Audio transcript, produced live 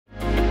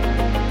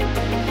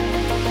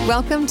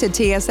Welcome to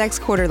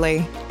TSX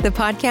Quarterly, the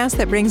podcast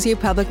that brings you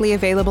publicly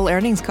available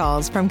earnings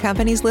calls from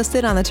companies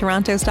listed on the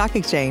Toronto Stock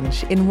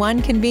Exchange in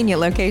one convenient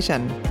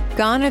location.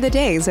 Gone are the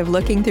days of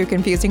looking through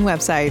confusing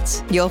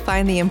websites. You'll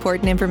find the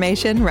important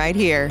information right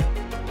here.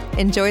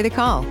 Enjoy the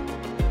call.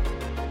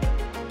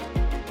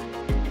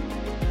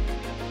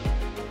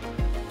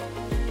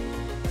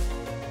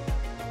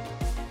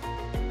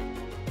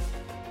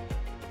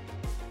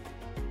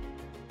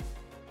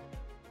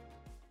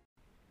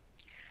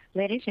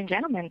 Ladies and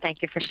gentlemen,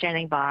 thank you for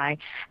standing by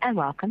and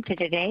welcome to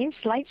today's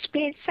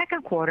Lightspeed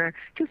second quarter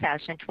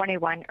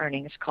 2021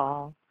 earnings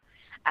call.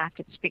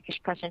 After the speaker's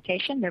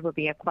presentation, there will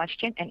be a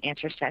question and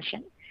answer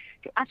session.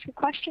 To ask a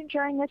question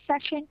during this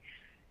session,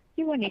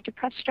 you will need to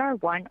press star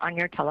one on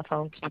your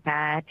telephone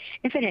keypad.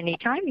 If at any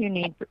time you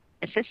need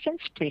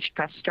assistance, please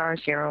press star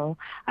zero.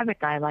 I would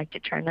now like to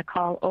turn the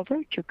call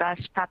over to Gus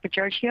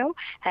Papageorgiou,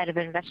 Head of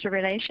Investor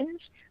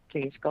Relations.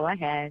 Please go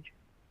ahead.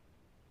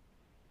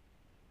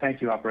 Thank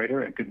you,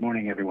 operator, and good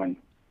morning, everyone.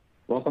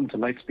 Welcome to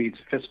Lightspeed's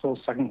fiscal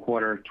second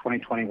quarter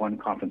 2021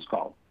 conference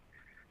call.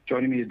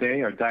 Joining me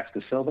today are Dax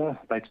Dasilva,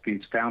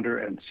 Lightspeed's founder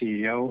and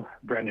CEO,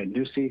 Brandon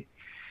Nussey,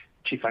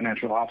 Chief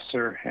Financial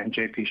Officer, and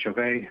JP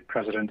Chauvet,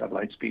 President of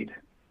Lightspeed.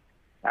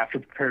 After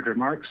prepared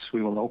remarks,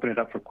 we will open it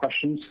up for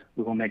questions.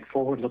 We will make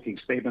forward-looking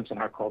statements on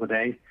our call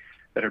today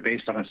that are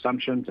based on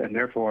assumptions and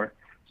therefore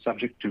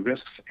subject to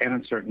risks and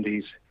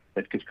uncertainties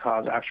that could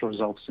cause actual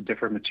results to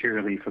differ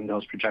materially from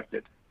those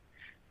projected.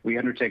 We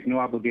undertake no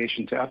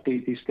obligation to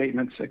update these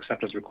statements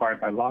except as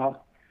required by law.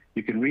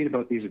 You can read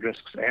about these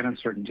risks and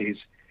uncertainties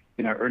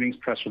in our earnings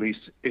press release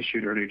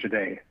issued earlier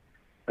today,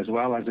 as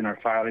well as in our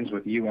filings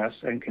with U.S.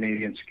 and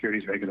Canadian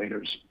securities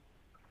regulators.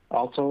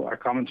 Also, our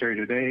commentary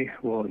today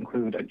will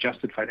include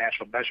adjusted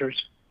financial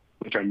measures,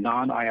 which are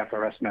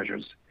non-IFRS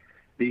measures.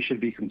 These should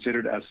be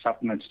considered as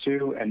supplements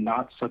to and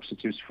not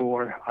substitutes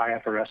for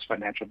IFRS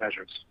financial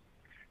measures.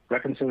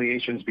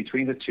 Reconciliations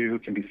between the two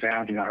can be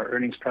found in our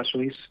earnings press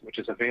release, which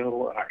is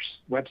available on our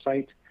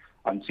website,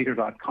 on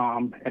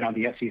sedar.com, and on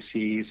the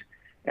SEC's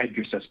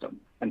EDGAR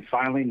system. And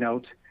finally,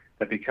 note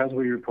that because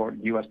we report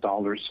in U.S.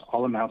 dollars,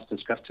 all amounts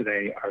discussed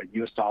today are in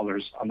U.S.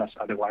 dollars unless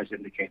otherwise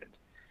indicated.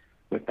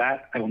 With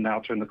that, I will now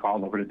turn the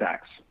call over to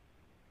Dax.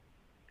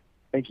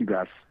 Thank you,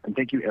 Gus, and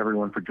thank you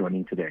everyone for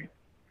joining today.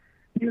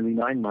 Nearly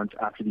 9 months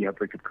after the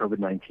outbreak of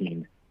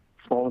COVID-19,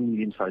 small and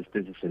medium-sized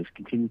businesses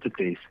continue to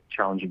face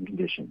challenging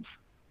conditions.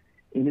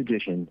 In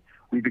addition,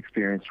 we've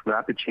experienced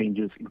rapid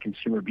changes in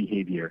consumer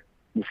behavior,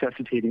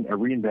 necessitating a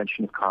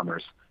reinvention of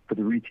commerce for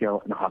the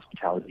retail and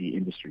hospitality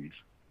industries.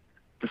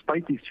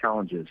 Despite these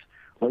challenges,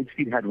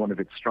 Lightspeed had one of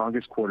its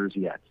strongest quarters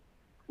yet,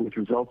 with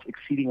results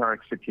exceeding our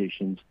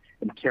expectations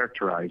and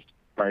characterized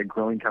by a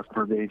growing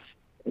customer base,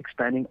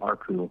 expanding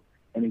ARPU,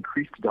 and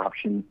increased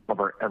adoption of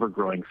our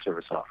ever-growing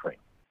service offering.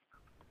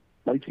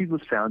 Lightspeed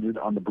was founded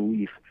on the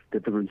belief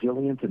that the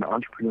resilient and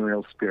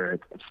entrepreneurial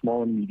spirit of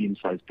small and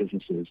medium-sized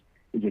businesses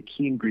is a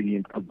key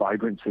ingredient of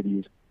vibrant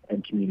cities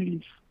and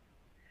communities.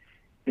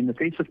 In the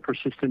face of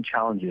persistent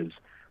challenges,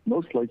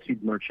 most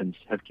Lightspeed merchants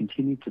have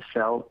continued to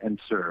sell and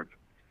serve,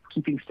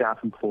 keeping staff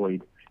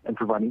employed and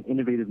providing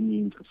innovative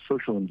means of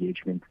social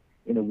engagement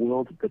in a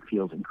world that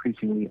feels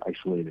increasingly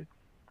isolated.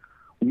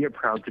 We are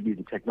proud to be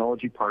the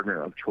technology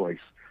partner of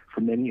choice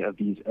for many of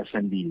these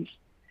SMBs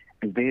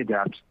as they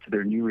adapt to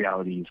their new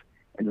realities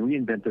and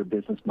reinvent their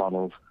business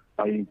models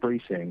by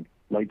embracing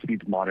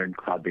Lightspeed's modern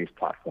cloud-based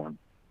platform.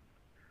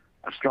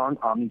 A strong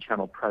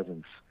omni-channel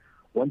presence,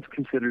 once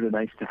considered a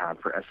nice-to-have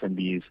for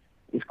SMBs,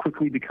 is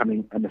quickly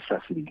becoming a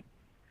necessity.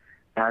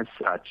 As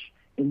such,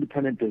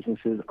 independent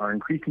businesses are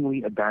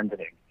increasingly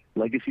abandoning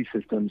legacy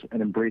systems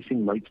and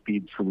embracing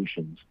Lightspeed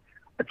solutions,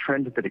 a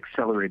trend that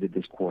accelerated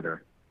this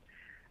quarter.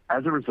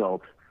 As a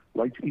result,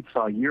 Lightspeed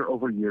saw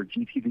year-over-year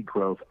GTV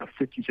growth of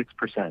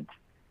 56%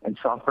 and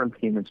software and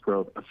payments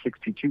growth of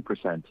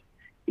 62%,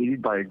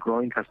 aided by a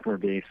growing customer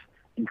base,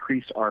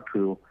 increased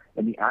ARPU,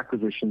 and the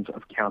acquisitions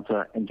of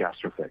Kounta and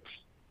Gastrofix.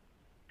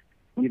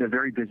 We had a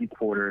very busy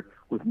quarter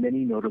with many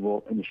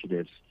notable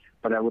initiatives,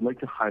 but I would like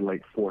to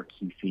highlight 4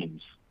 key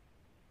themes.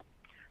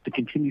 The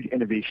continued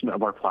innovation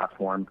of our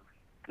platform,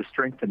 the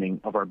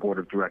strengthening of our board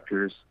of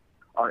directors,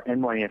 our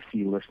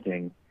NYSE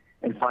listing,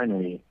 and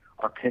finally,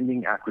 our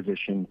pending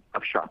acquisition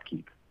of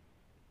ShopKeep.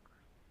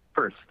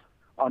 First,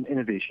 on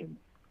innovation.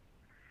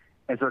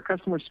 As our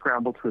customers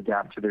scramble to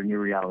adapt to their new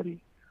reality,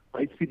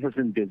 Lightspeed has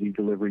been busy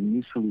delivering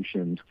new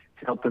solutions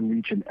to help them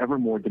reach an ever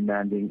more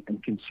demanding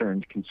and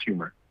concerned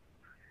consumer.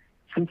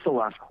 Since the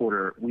last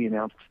quarter, we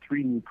announced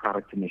 3 new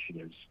product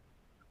initiatives.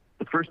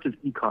 The first is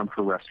Ecom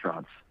for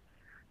Restaurants,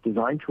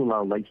 designed to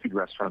allow Lightspeed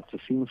restaurants to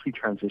seamlessly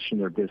transition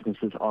their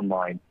businesses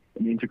online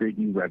and integrate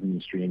new revenue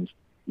streams.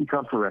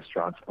 Ecom for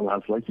Restaurants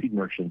allows Lightspeed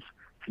merchants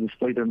to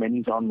display their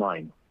menus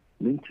online,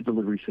 link to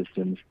delivery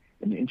systems,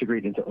 and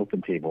integrate into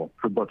OpenTable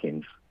for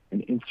bookings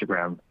and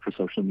Instagram for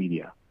social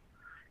media.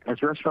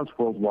 As restaurants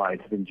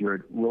worldwide have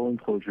endured rolling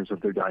closures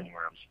of their dining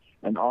rooms,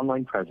 an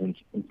online presence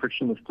and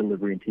frictionless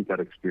delivery and takeout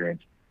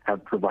experience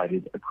have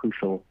provided a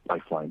crucial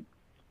lifeline.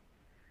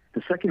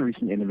 The second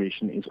recent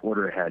innovation is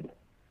Order Ahead,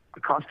 A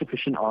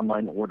cost-efficient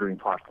online ordering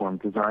platform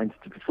designed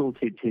to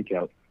facilitate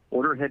takeout,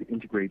 OrderAhead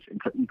integrates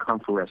into e-com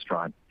for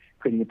restaurant,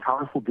 creating a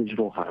powerful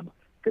digital hub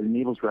that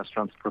enables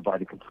restaurants to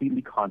provide a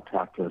completely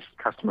contactless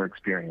customer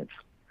experience.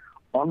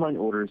 Online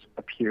orders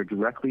appear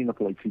directly in the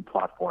Lightspeed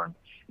platform,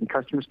 and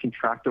customers can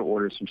track their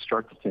orders from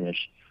start to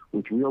finish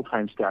with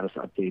real-time status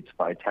updates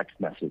via text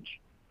message.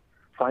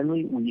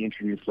 Finally, we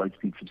introduced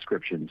Lightspeed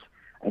Subscriptions,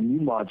 a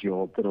new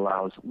module that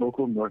allows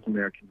local North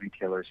American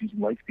retailers using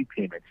Lightspeed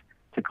Payments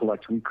to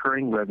collect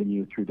recurring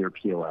revenue through their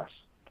POS.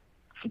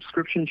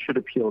 Subscriptions should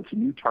appeal to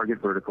new target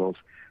verticals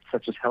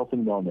such as health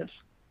and wellness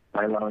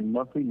by allowing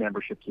monthly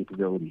membership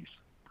capabilities.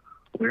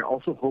 We are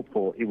also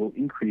hopeful it will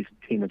increase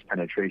payments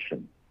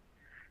penetration.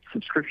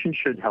 Subscriptions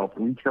should help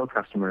retail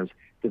customers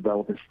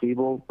develop a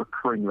stable,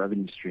 recurring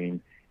revenue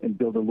stream and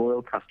build a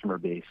loyal customer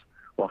base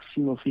while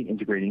seamlessly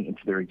integrating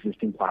into their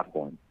existing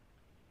platform.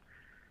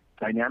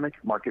 Dynamic,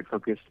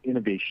 market-focused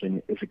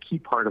innovation is a key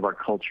part of our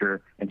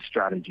culture and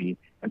strategy,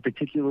 and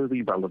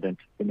particularly relevant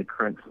in the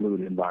current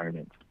fluid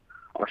environment.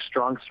 Our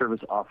strong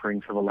service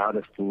offerings have allowed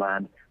us to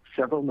land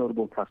several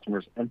notable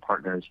customers and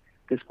partners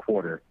this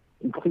quarter,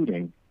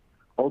 including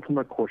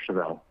Ultima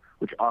Courchevel,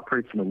 which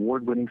operates an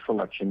award-winning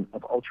selection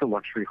of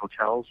ultra-luxury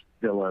hotels,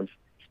 villas,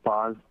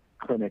 spas,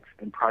 clinics,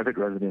 and private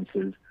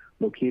residences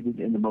located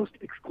in the most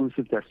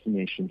exclusive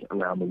destinations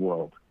around the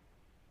world.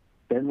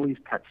 Bentley's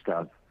Pet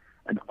Stuff,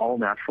 an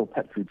all-natural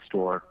pet food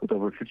store with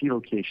over 50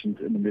 locations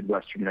in the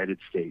Midwestern United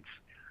States,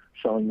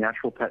 selling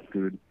natural pet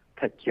food,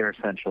 pet care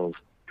essentials,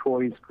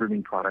 toys,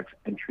 grooming products,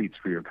 and treats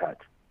for your pet.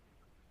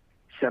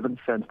 Seventh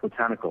Sense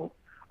Botanical,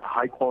 a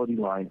high-quality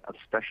line of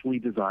specially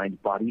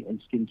designed body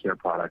and skincare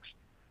products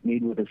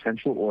made with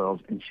essential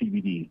oils and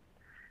CBD,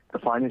 the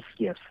finest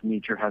gifts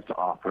nature has to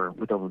offer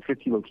with over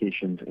 50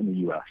 locations in the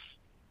U.S.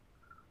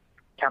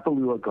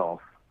 Kapalua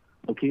Golf,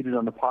 located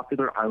on the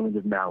popular island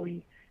of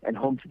Maui and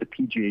home to the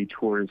PGA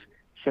Tour's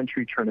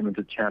Century Tournament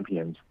of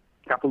Champions,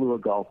 Kapalua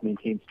Golf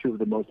maintains two of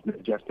the most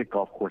majestic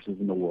golf courses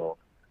in the world,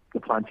 the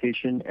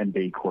Plantation and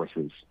Bay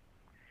courses.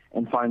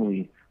 And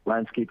finally,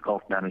 Landscape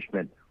Golf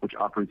Management, which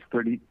operates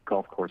 30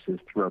 golf courses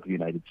throughout the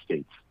United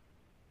States.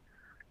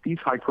 These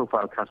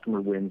high-profile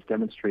customer wins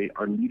demonstrate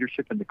our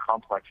leadership in the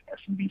complex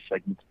SMB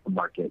segment of the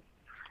market,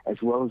 as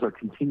well as our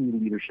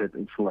continued leadership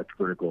in select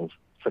verticals,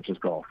 such as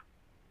golf.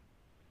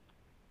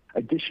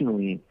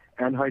 Additionally,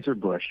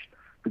 Anheuser-Busch,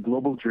 the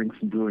global drinks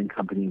and brewing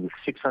company with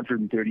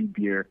 630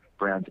 beer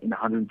brands in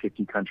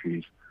 150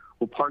 countries,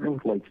 will partner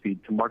with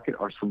Lightspeed to market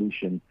our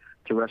solution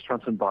to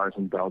restaurants and bars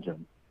in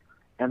Belgium.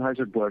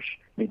 Anheuser-Busch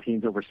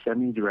maintains over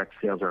 70 direct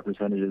sales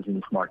representatives in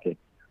this market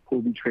who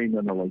will be trained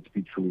on the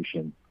Lightspeed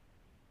solution.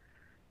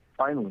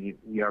 Finally,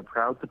 we are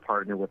proud to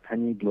partner with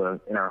Panier Bleu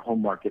in our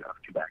home market of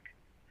Quebec.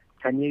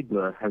 Panier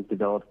Bleu has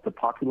developed the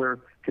popular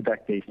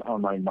Quebec-based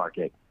online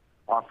market,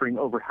 offering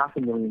over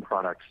 500,000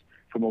 products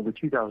from over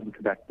 2,000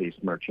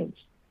 Quebec-based merchants.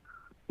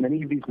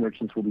 Many of these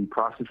merchants will be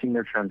processing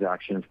their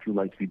transactions through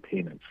Lightspeed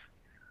Payments.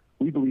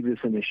 We believe this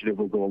initiative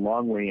will go a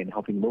long way in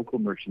helping local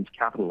merchants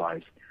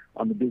capitalize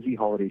on the busy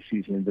holiday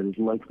season that is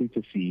likely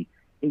to see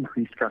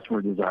increased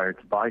customer desire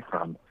to buy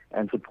from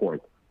and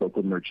support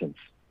local merchants.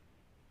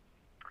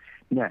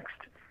 Next,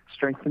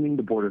 strengthening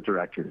the board of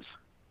directors.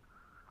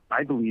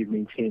 I believe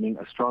maintaining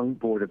a strong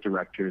board of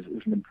directors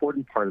is an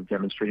important part of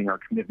demonstrating our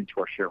commitment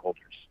to our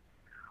shareholders.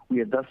 We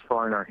have thus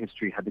far in our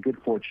history had the good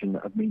fortune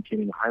of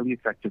maintaining a highly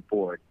effective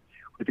board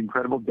with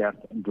incredible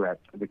depth and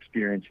breadth of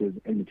experiences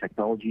in the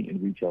technology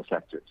and retail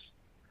sectors.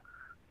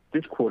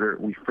 This quarter,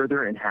 we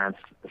further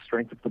enhanced the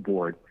strength of the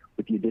board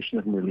with the addition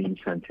of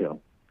Merline Saintil.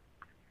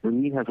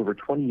 Merline has over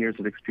 20 years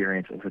of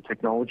experience as a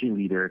technology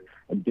leader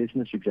and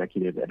business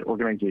executive at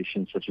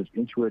organizations such as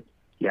Intuit,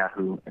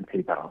 Yahoo, and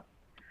PayPal.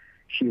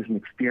 She is an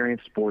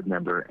experienced board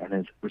member and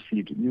has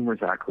received numerous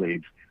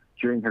accolades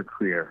during her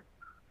career,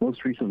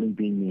 most recently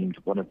being named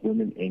one of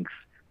Women Inc.'s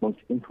most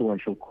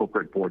influential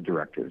corporate board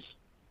directors.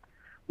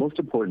 Most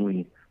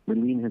importantly,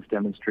 Merline has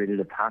demonstrated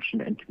a passion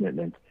and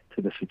commitment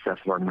to the success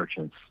of our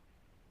merchants.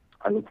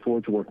 I look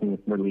forward to working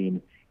with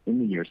Merline in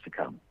the years to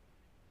come.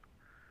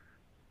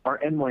 Our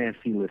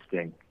NYSE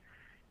listing.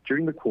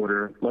 During the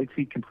quarter,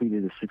 Lightspeed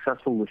completed a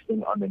successful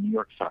listing on the New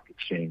York Stock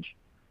Exchange,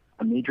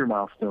 a major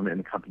milestone in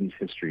the company's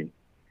history.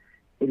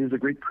 It is a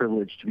great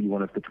privilege to be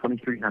one of the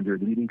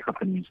 2,300 leading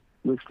companies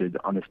listed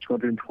on this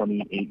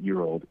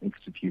 228-year-old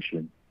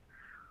institution.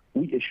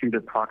 We issued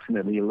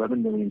approximately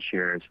 11 million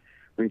shares,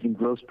 raising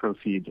gross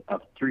proceeds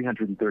of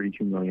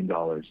 $332 million.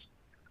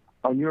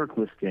 Our New York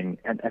listing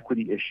and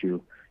equity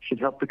issue should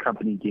help the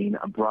company gain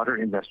a broader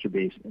investor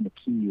base in the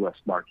key U.S.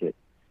 market,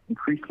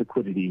 increase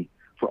liquidity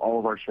for all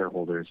of our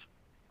shareholders,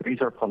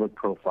 raise our public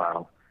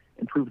profile,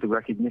 improve the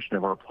recognition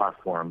of our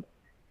platform,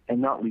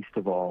 and not least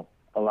of all,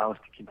 allow us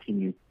to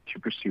continue to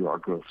pursue our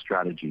growth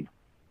strategy.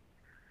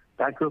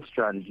 That growth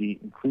strategy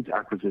includes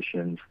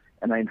acquisitions,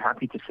 and I am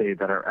happy to say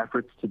that our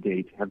efforts to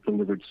date have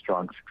delivered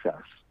strong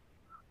success.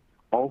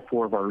 All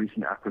four of our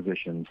recent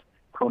acquisitions,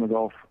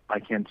 Chronogolf,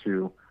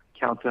 iKentoo,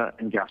 Kounta,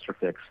 and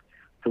Gastrofix,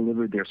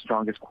 delivered their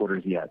strongest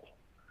quarters yet.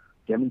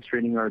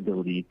 demonstrating our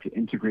ability to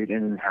integrate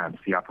and enhance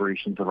the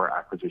operations of our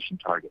acquisition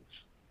targets.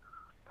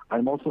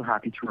 I'm also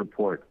happy to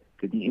report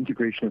that the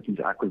integration of these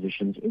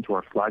acquisitions into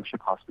our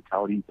flagship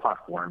hospitality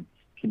platform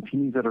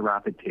continues at a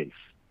rapid pace,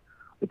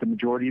 with the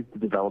majority of the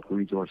developer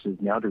resources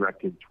now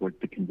directed towards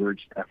the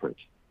converged effort.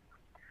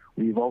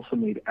 We have also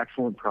made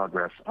excellent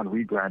progress on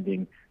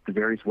rebranding the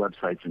various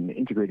websites and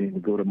integrating the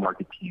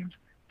go-to-market teams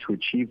to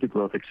achieve the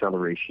growth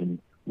acceleration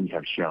we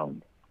have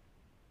shown.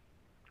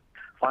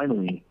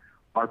 Finally,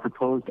 our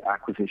proposed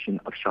acquisition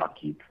of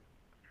ShopKeep.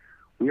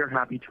 We are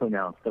happy to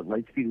announce that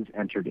Lightspeed has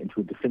entered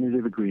into a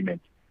definitive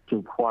agreement to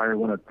acquire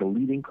one of the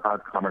leading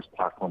cloud commerce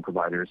platform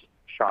providers,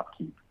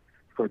 ShopKeep,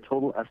 for a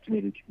total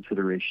estimated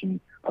consideration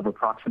of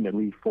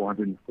approximately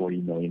 $440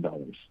 million.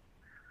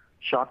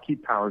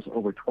 ShopKeep powers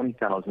over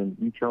 20,000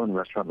 retail and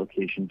restaurant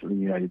locations in the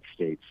United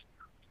States,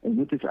 and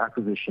with this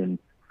acquisition,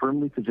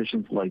 firmly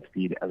positions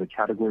Lightspeed as a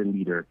category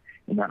leader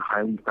in that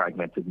highly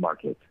fragmented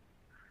market.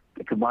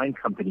 The combined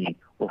company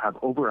will have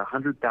over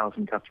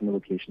 100,000 customer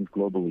locations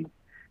globally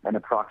and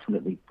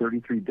approximately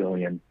 $33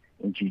 billion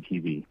in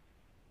GTV.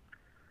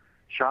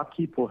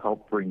 ShopKeep will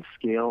help bring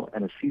scale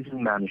and a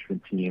seasoned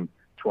management team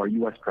to our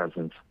U.S.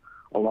 presence,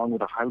 along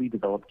with a highly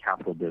developed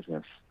capital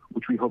business,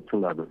 which we hope to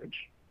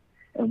leverage.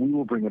 And we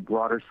will bring a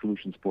broader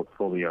solutions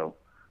portfolio,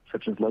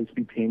 such as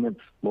Lightspeed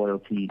Payments,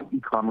 loyalty,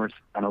 e-commerce,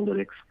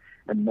 analytics,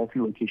 and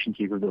multi-location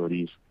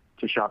capabilities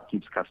to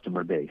ShopKeep's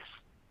customer base.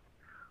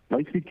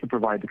 Lightspeed can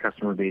provide the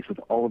customer base with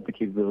all of the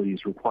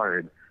capabilities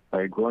required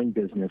by a growing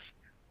business,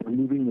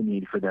 removing the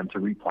need for them to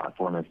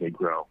re-platform as they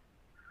grow.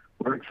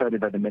 We're excited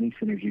by the many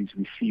synergies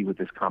we see with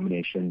this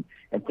combination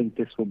and think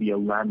this will be a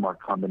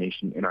landmark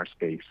combination in our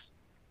space.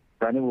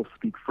 Brandon will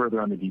speak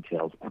further on the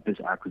details of this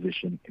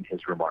acquisition in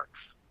his remarks.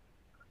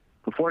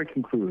 Before I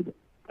conclude,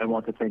 I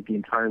want to thank the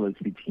entire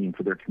Lightspeed team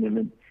for their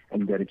commitment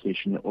and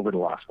dedication over the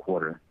last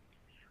quarter.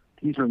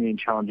 These remain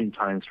challenging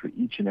times for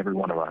each and every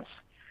one of us,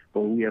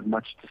 but we have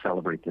much to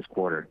celebrate this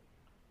quarter.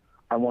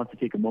 I want to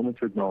take a moment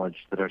to acknowledge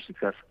that our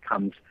success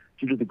comes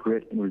due to the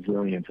grit and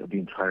resilience of the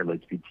entire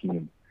Lightspeed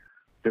team.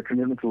 Their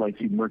commitment to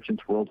Lightspeed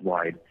merchants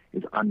worldwide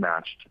is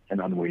unmatched and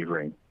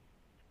unwavering.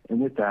 And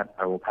with that,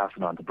 I will pass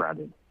it on to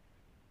Brandon.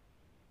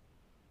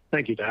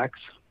 Thank you, Dax.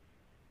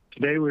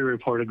 Today, we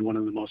reported one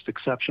of the most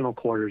exceptional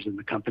quarters in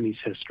the company's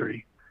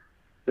history.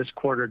 This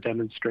quarter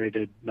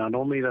demonstrated not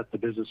only that the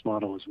business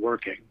model is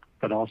working,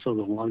 but also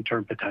the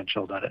long-term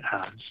potential that it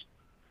has.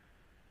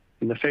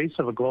 In the face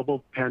of a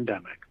global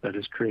pandemic that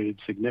has created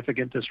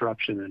significant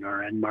disruption in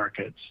our end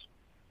markets,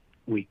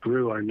 we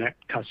grew our net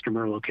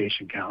customer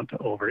location count to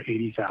over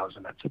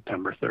 80,000 at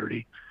September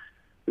 30.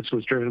 This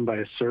was driven by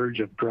a surge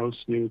of gross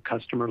new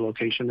customer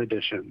location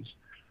additions,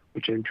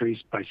 which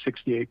increased by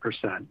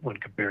 68% when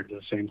compared to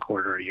the same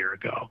quarter a year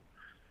ago.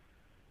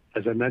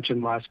 As I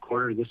mentioned last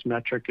quarter, this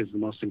metric is the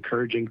most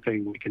encouraging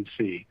thing we can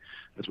see,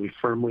 as we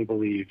firmly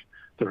believe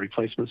the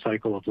replacement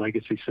cycle of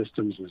legacy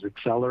systems is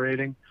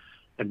accelerating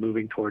and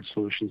moving towards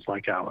solutions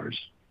like ours.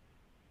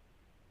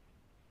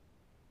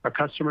 Our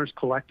customers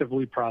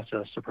collectively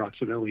processed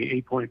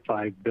approximately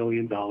 $8.5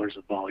 billion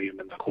of volume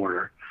in the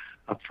quarter,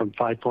 up from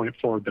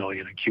 $5.4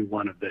 billion in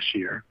Q1 of this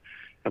year,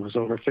 and was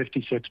over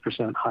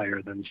 56%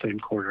 higher than the same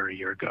quarter a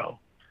year ago.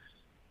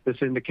 This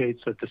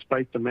indicates that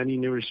despite the many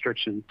new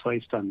restrictions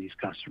placed on these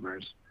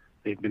customers,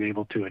 they've been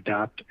able to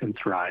adapt and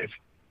thrive.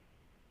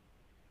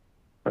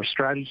 Our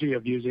strategy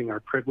of using our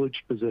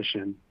privileged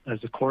position as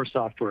a core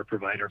software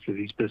provider for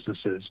these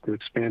businesses to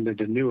expand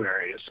into new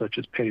areas such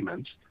as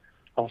payments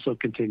also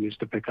continues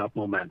to pick up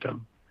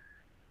momentum.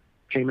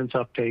 Payments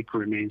uptake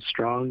remains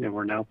strong, and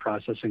we're now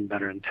processing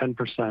better than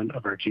 10%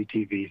 of our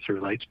GTV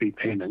through Lightspeed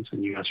Payments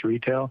in U.S.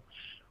 retail,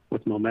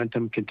 with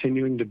momentum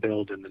continuing to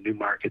build in the new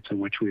markets in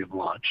which we have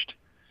launched.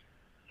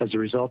 As a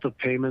result of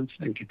payments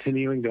and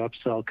continuing to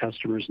upsell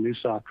customers new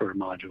software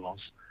modules,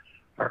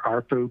 our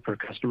ARPU per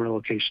customer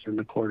location in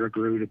the quarter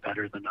grew to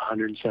better than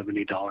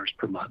 $170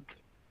 per month.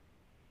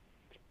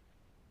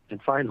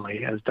 And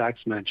finally, as Dax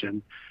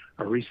mentioned,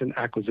 our recent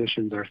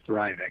acquisitions are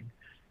thriving,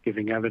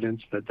 giving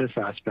evidence that this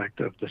aspect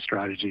of the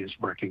strategy is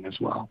working as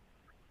well.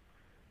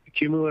 The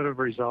cumulative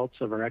results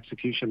of our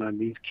execution on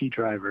these key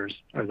drivers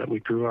are that we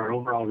grew our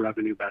overall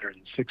revenue better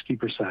than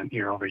 60%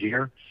 year over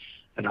year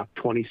and up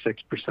 26%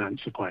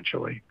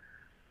 sequentially.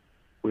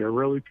 We are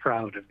really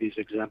proud of these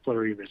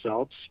exemplary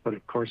results, but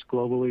of course,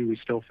 globally, we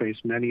still face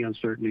many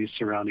uncertainties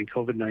surrounding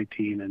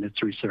COVID-19 and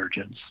its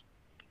resurgence.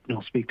 And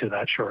I'll speak to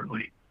that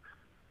shortly.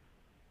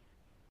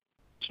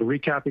 So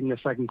recapping the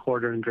second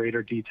quarter in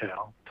greater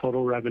detail,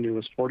 total revenue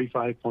was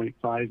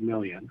 $45.5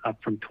 million,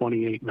 up from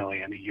 $28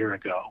 million a year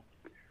ago,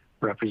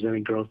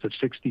 representing growth of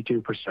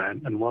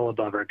 62% and well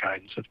above our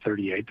guidance of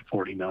 $38 to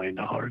 $40 million.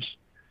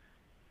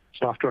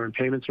 Software and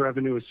payments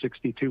revenue was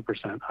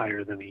 62%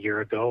 higher than a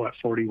year ago at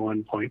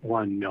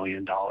 $41.1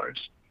 million.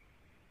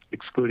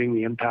 Excluding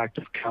the impact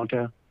of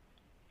Kounta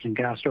and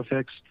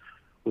Gastrofix,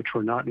 which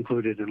were not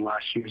included in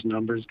last year's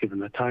numbers given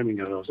the timing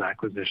of those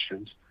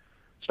acquisitions,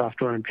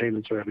 software and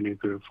payments revenue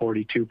grew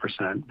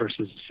 42%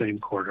 versus the same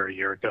quarter a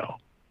year ago.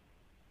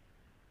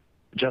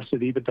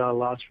 Adjusted EBITDA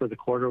loss for the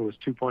quarter was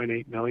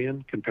 $2.8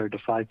 million compared to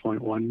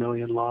 $5.1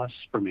 million loss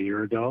from a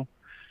year ago.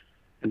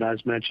 And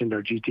as mentioned,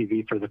 our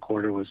GTV for the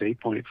quarter was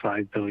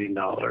 $8.5 billion.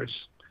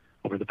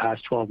 Over the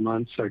past 12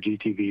 months, our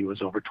GTV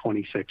was over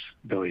 $26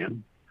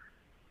 billion.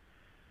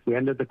 We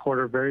ended the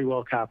quarter very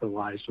well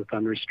capitalized with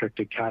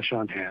unrestricted cash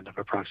on hand of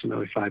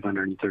approximately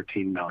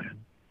 $513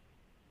 million.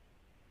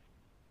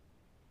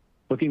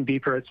 Looking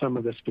deeper at some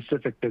of the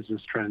specific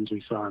business trends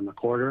we saw in the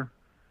quarter,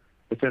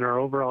 within our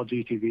overall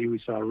GTV, we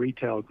saw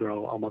retail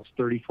grow almost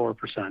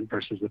 34%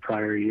 versus the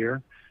prior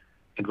year,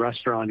 and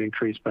restaurant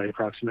increased by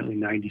approximately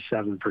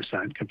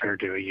 97% compared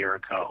to a year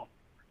ago.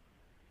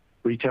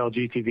 Retail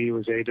GTV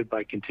was aided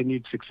by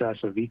continued success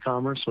of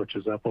e-commerce, which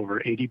is up over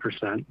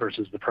 80%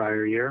 versus the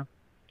prior year,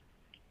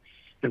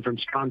 and from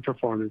strong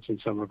performance in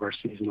some of our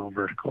seasonal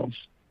verticals.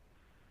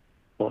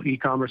 While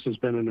e-commerce has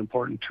been an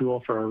important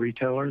tool for our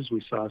retailers,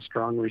 we saw a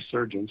strong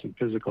resurgence in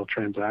physical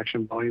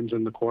transaction volumes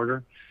in the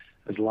quarter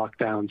as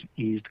lockdowns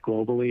eased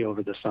globally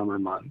over the summer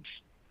months.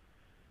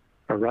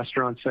 Our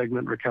restaurant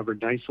segment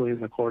recovered nicely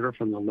in the quarter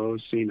from the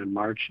lows seen in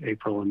March,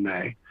 April, and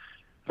May.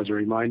 As a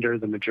reminder,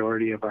 the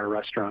majority of our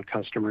restaurant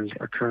customers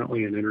are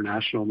currently in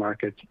international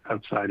markets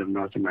outside of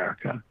North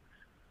America.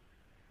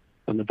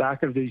 On the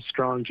back of these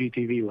strong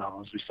GTV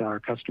levels, we saw our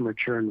customer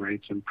churn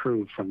rates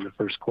improve from the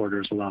first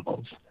quarter's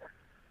levels.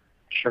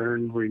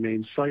 Churn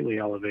remains slightly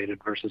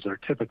elevated versus our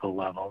typical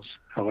levels.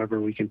 However,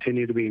 we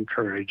continue to be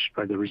encouraged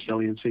by the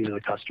resiliency of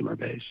the customer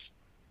base.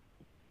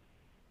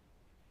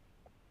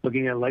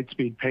 Looking at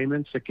Lightspeed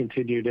Payments, it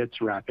continued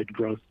its rapid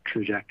growth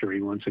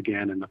trajectory once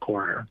again in the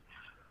quarter.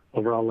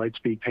 Overall,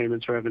 Lightspeed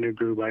Payments revenue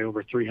grew by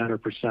over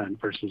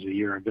 300% versus a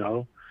year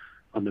ago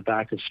on the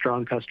back of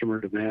strong customer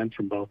demand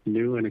from both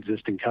new and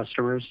existing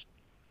customers,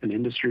 an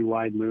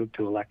industry-wide move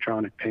to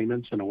electronic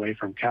payments and away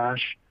from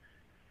cash,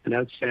 and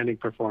outstanding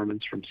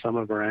performance from some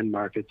of our end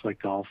markets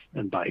like golf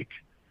and bike.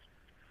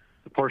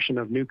 The portion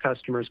of new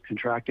customers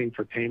contracting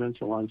for payments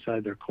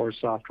alongside their core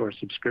software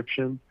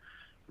subscription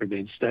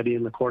remained steady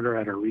in the quarter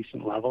at our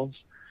recent levels,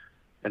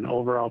 and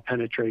overall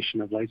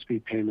penetration of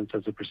Lightspeed Payments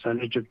as a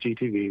percentage of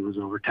GTV was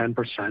over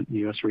 10% in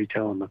U.S.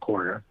 retail in the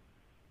quarter.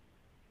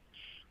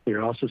 We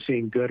are also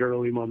seeing good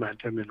early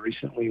momentum in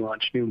recently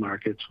launched new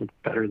markets with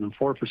better than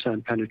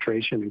 4%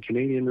 penetration in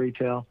Canadian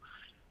retail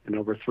and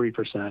over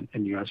 3%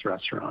 in U.S.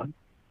 restaurant.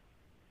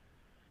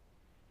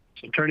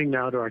 So turning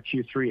now to our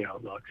Q3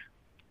 outlook,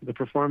 the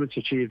performance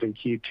achieved in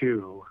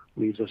Q2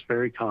 leaves us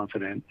very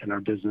confident in our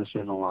business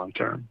in the long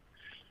term.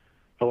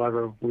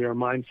 However, we are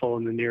mindful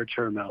in the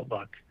near-term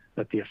outlook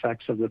that the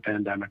effects of the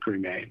pandemic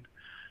remain.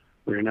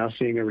 We are now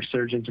seeing a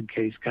resurgence in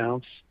case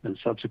counts and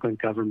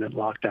subsequent government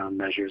lockdown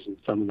measures in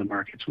some of the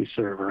markets we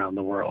serve around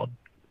the world.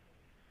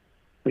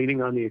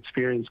 Leaning on the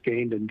experience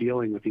gained in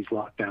dealing with these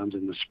lockdowns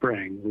in the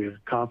spring, we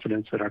have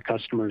confidence that our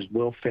customers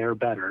will fare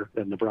better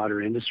than the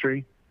broader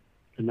industry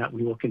and that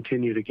we will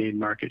continue to gain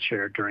market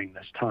share during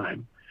this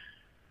time.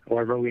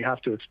 However, we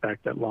have to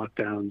expect that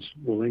lockdowns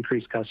will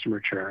increase customer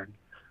churn,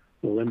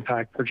 will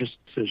impact purchase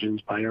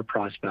decisions by our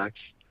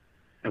prospects,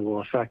 and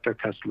will affect our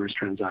customers'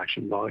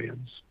 transaction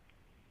volumes.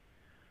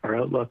 Our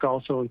outlook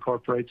also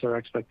incorporates our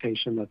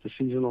expectation that the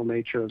seasonal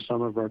nature of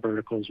some of our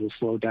verticals will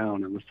slow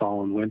down in the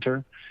fall and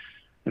winter.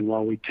 And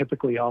while we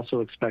typically also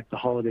expect the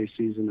holiday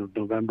season of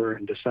November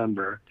and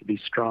December to be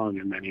strong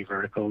in many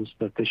verticals,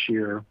 that this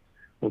year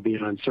will be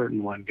an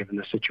uncertain one given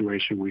the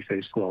situation we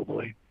face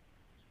globally.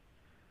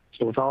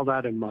 So with all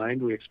that in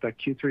mind, we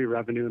expect Q3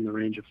 revenue in the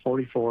range of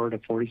 $44 to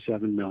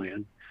 $47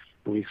 million,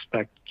 and we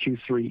expect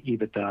Q3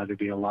 EBITDA to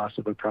be a loss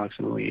of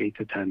approximately $8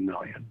 to $10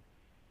 million.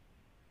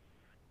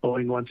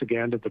 Owing once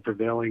again to the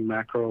prevailing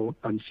macro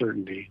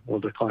uncertainty, we'll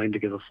decline to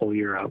give a full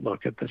year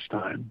outlook at this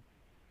time.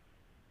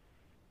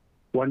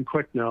 One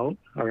quick note,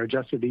 our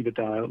adjusted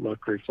EBITDA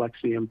outlook reflects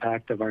the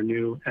impact of our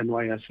new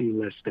NYSE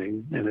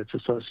listing and its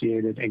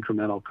associated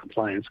incremental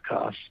compliance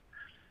costs,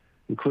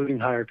 including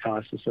higher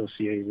costs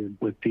associated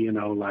with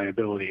D&O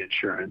liability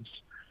insurance,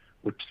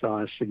 which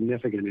saw a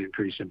significant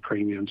increase in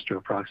premiums to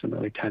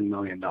approximately $10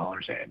 million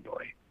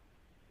annually.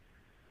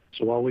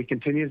 So while we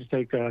continue to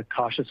take a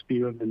cautious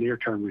view of the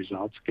near-term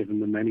results, given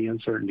the many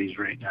uncertainties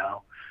right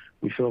now,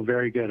 we feel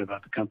very good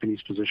about the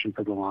company's position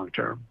for the long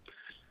term.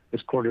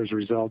 This quarter's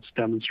results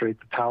demonstrate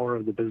the power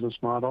of the business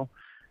model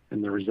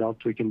and the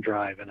results we can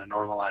drive in a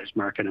normalized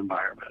market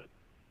environment.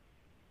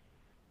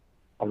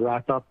 I'll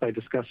wrap up by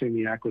discussing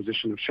the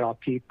acquisition of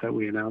ShopKeep that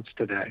we announced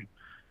today.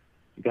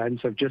 The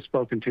guidance I've just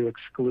spoken to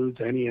excludes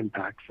any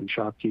impact from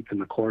ShopKeep in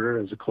the quarter,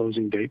 as a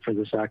closing date for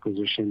this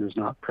acquisition is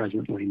not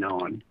presently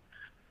known.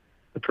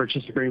 The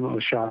purchase agreement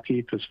with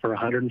ShopKeep is for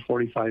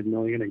 $145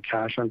 million in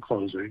cash on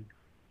closing,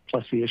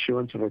 plus the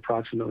issuance of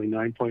approximately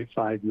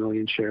 9.5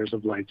 million shares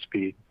of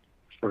Lightspeed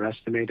for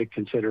estimated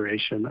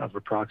consideration of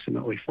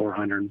approximately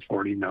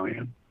 $440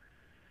 million.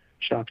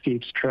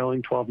 ShopKeep's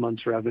trailing 12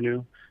 months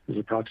revenue is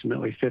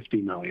approximately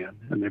 $50 million,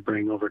 and they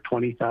bring over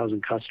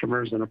 20,000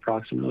 customers and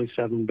approximately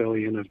 $7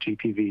 billion of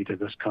GTV to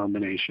this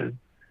combination.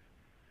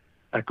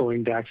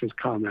 Echoing Dax's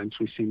comments,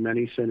 we see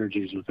many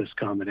synergies with this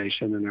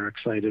combination and are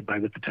excited by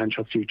the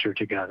potential future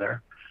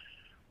together.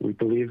 We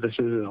believe this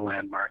is a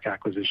landmark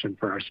acquisition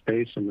for our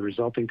space, and the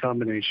resulting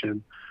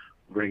combination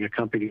will bring a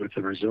company with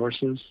the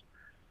resources,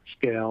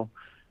 scale,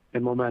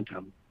 and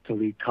momentum to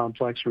lead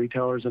complex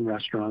retailers and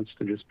restaurants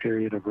through this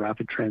period of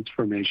rapid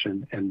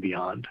transformation and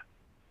beyond.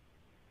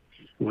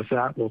 With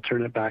that, we'll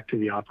turn it back to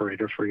the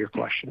operator for your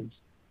questions.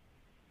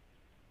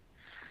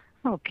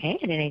 Okay,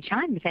 at any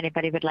time, if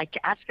anybody would like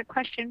to ask a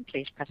question,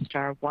 please press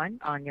star 1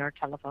 on your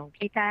telephone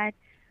keypad.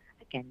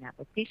 Again, that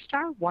would be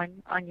star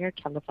 1 on your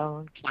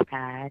telephone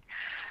keypad.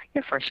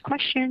 Your first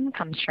question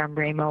comes from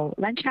Raimo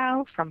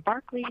Lenschow from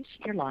Barclays.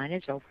 Your line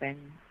is open.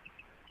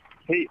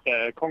 Hey,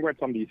 congrats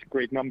on these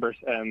great numbers,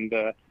 and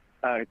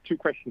 2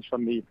 questions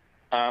from me.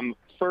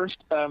 First,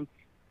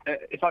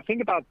 if I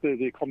think about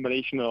the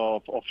combination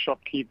of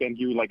ShopKeep and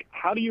you, like,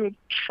 how do you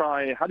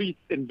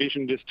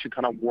envision this to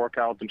kind of work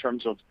out in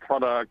terms of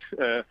product,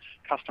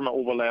 customer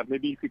overlap?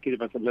 Maybe you could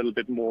give us a little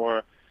bit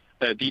more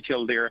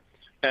detail there.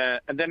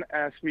 And then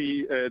that's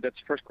the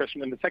first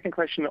question. And the second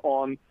question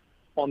on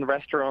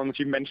restaurants,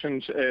 you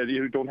mentioned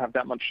you don't have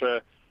that much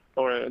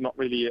or not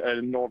really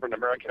a Northern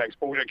American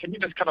exposure. Can you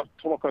just kind of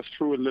talk us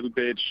through a little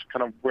bit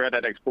kind of where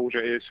that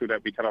exposure is so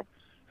that we kind of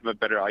have a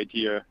better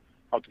idea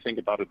how to think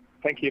about it?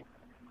 Thank you.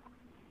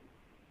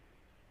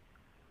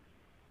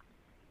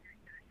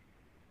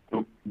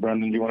 So,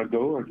 Brandon, do you want to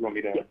go, or do you want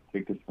me to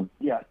take this one?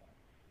 Yeah.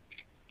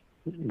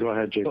 Go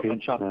ahead,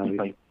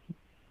 JP.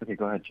 Okay,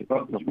 go ahead,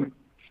 JP.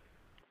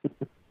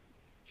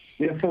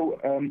 Yeah, so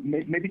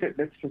maybe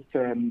let's just,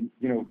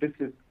 this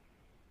is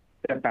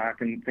step back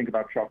and think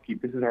about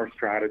ShopKeep. This is our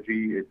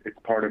strategy. It's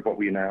part of what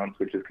we announced,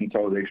 which is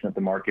consolidation of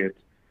the market.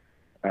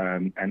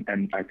 And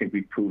I think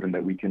we've proven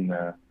that we can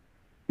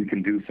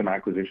do some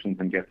acquisitions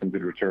and get some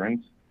good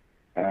returns.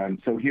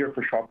 So here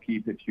for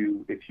ShopKeep, if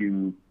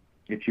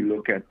you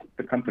look at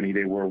the company,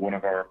 they were one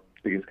of our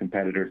biggest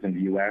competitors in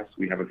the U.S.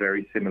 We have a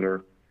very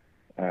similar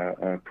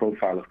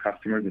profile of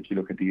customers if you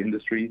look at the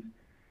industries.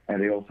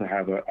 And they also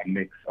have a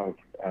mix of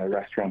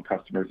restaurant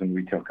customers and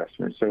retail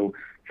customers. So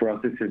for us,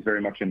 this is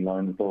very much in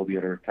line with all the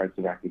other types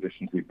of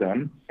acquisitions we've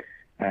done.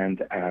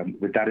 And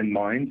with that in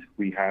mind,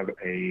 we have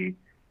a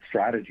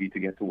strategy to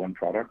get to one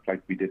product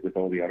like we did with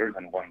all the others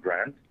and one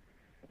brand.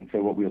 And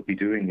so what we'll be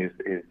doing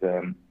is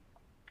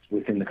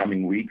within the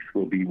coming weeks,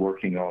 we'll be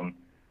working on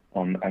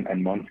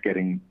and months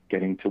getting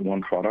to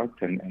one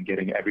product and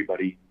getting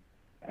everybody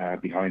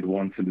behind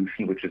one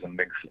solution, which is a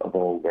mix of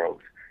all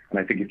worlds. And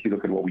I think if you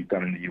look at what we've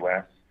done in the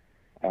U.S.,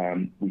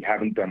 we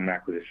haven't done an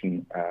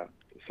acquisition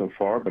so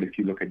far, but if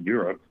you look at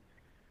Europe,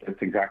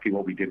 that's exactly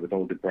what we did with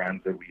all the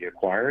brands that we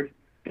acquired.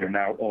 They're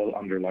now all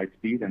under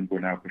Lightspeed, and we're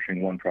now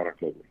pushing one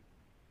product globally.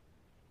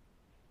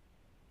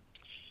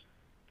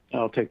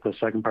 I'll take the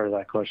second part of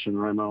that question,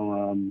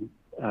 Raimo.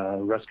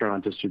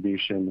 Restaurant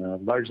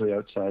distribution, largely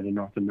outside of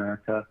North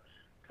America,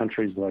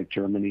 countries like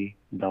Germany,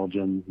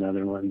 Belgium,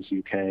 Netherlands,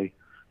 UK,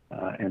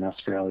 and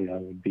Australia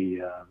would be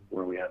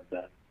where we have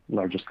the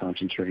largest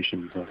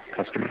concentrations of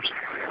customers.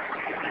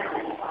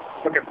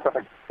 Okay,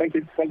 perfect. Thank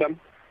you. Well done.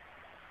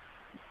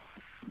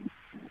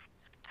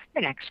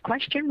 The next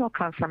question will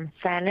come from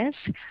Thanos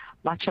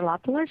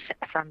Moschopoulos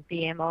from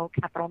BMO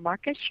Capital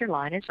Markets. Your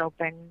line is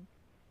open.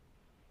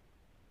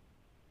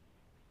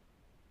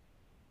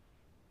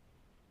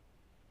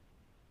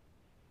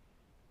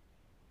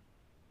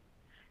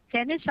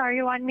 Dennis, are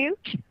you on mute?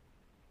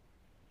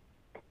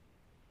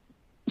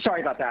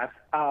 Sorry about that.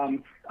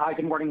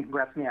 Good morning.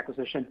 Congrats on the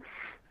acquisition.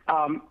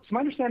 So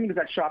my understanding is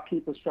that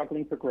ShopKeep was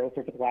struggling for growth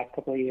over the last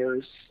couple of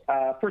years.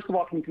 First of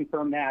all, can you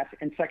confirm that?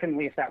 And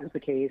secondly, if that was the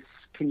case,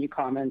 can you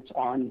comment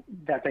on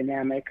that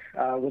dynamic?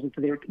 Was it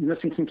there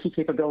missing some key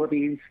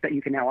capabilities that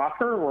you can now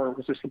offer, or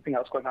was there something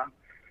else going on?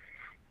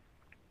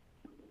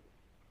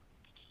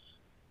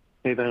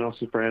 Hey, Thanos,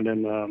 this is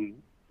Brandon.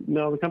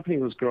 No, the company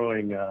was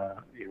growing,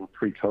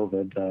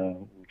 pre-COVID,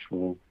 which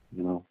will,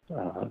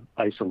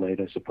 isolate,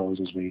 I suppose,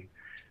 as we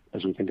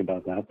think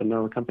about that. But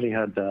no, the company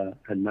had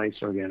nice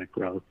organic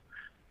growth.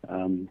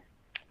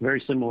 Very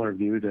similar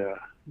view to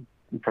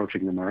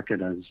approaching the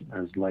market as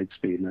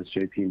Lightspeed, and as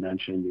JP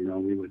mentioned,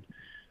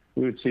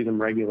 we would see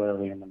them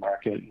regularly in the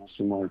market,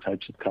 similar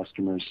types of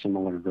customers,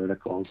 similar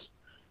verticals.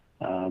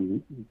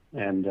 And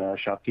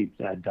ShopKeep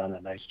had done a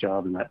nice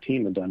job, and that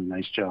team had done a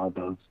nice job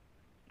of,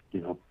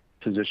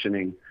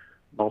 positioning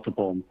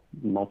multiple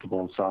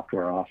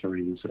software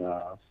offerings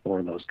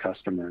for those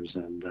customers,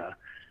 and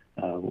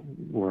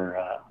we're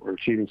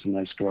achieving some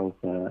nice growth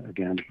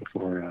again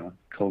before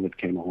COVID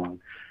came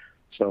along.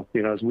 So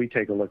as we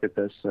take a look at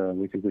this,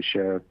 we think we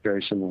share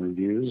very similar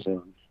views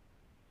of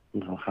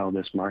how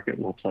this market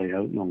will play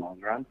out in the long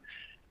run,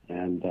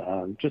 and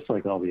just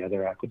like all the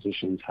other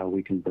acquisitions, how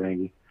we can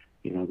bring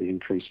the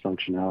increased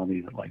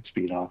functionality that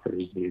Lightspeed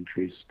offers, the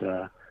increased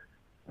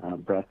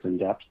breadth and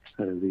depth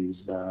to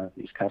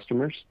these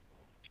customers.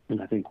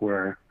 And I think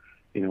where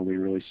we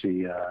really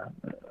see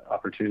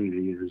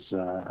opportunity is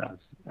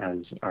as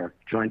our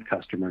joint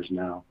customers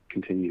now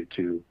continue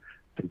to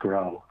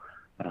grow,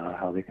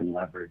 how they can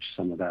leverage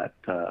some of that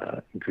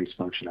increased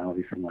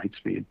functionality from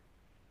Lightspeed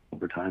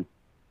over time.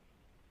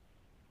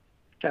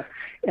 Yeah.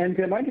 And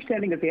my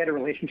understanding is they had a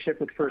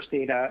relationship with First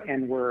Data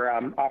and were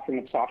offering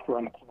them software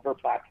on the Clover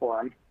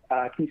platform.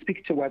 Can you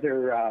speak to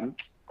whether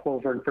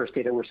Clover and First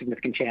Data were a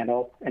significant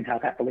channel and how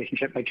that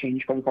relationship might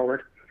change going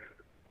forward?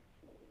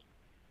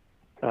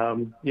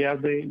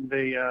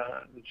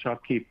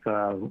 ShopKeep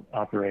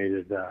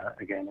operated,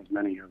 again, as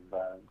many of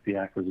the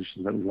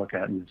acquisitions that we look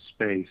at in this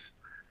space.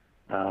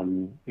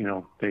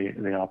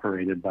 They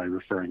operated by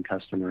referring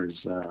customers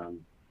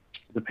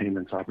the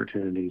payments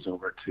opportunities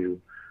over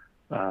to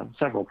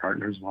several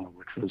partners, one of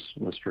which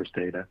was First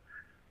Data.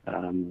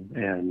 I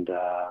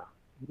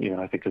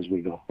think as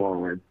we go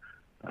forward,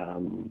 we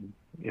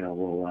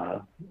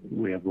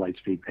have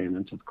Lightspeed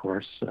Payments, of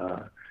course,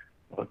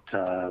 but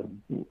the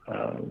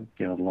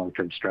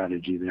long-term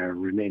strategy there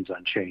remains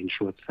unchanged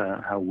with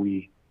how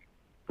we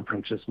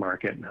approach this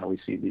market and how we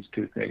see these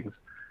two things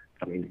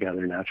coming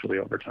together naturally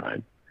over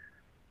time.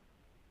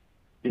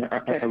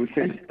 Yeah, I would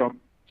say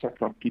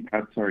ShopKeep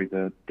had,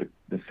 the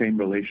same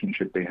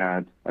relationship they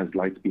had as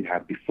Lightspeed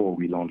had before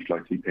we launched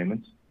Lightspeed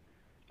Payments.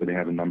 So they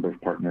have a number of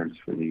partners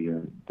for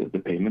the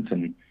payments,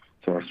 and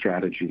so our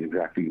strategy is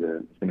exactly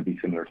going to be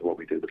similar to what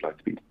we did with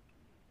Lightspeed.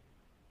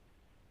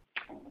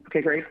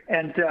 Okay, great.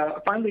 And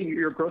finally,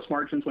 your gross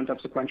margins went up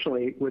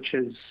sequentially, which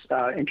is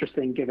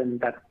interesting given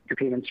that your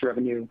payments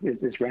revenue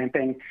is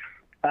ramping.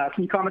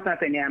 Can you comment on that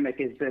dynamic?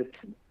 Is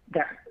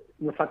that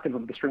reflective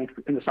of the strength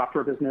in the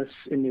software business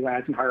in new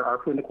ads and higher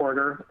ARPU in the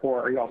quarter,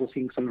 or are you also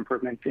seeing some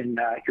improvement in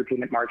your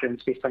payment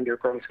margins based on your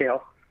growing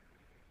scale?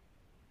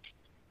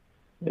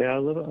 Yeah,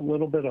 a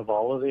little bit of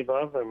all of the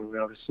above. I mean,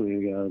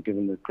 obviously,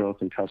 given the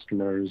growth in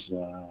customers,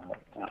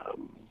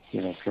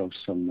 drove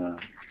some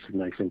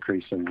nice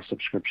increase in the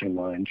subscription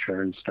line.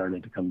 Churn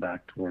started to come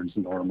back towards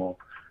normal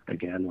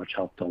again, which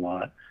helped a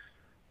lot.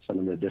 Some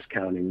of the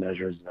discounting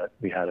measures that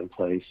we had in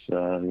place,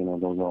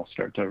 those all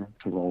start to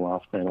roll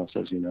off now,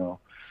 as you know.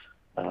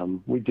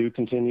 We do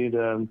continue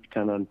to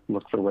kind of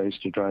look for ways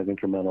to drive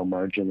incremental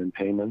margin in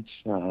payments.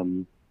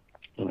 And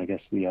I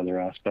guess the other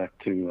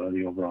aspect to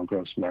the overall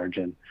gross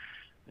margin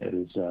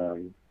is,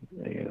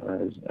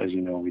 as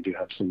you know, we do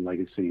have some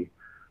legacy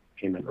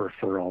payment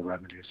referral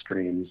revenue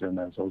streams, and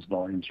as those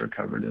volumes are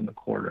covered in the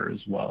quarter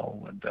as well,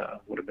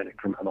 would have been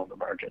incremental to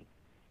margin.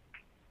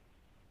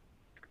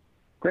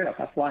 Great. I'll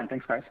pass the line.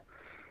 Thanks, guys.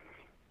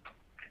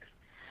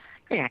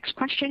 Your next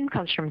question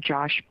comes from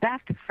Josh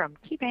Beck from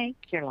KeyBanc.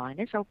 Your line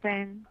is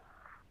open.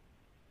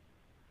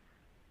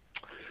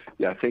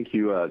 Yeah, thank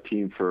you,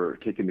 team, for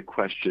taking the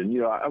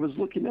question. I was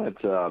looking at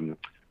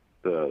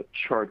the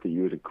chart that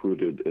you had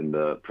included in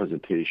the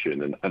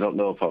presentation, and I don't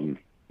know if I'm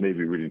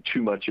maybe reading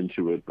too much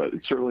into it, but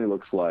it certainly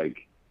looks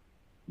like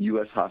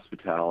U.S.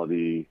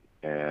 hospitality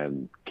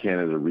and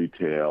Canada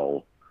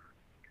retail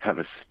have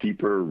a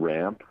steeper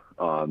ramp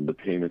on the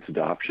payments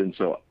adoption.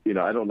 So,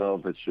 I don't know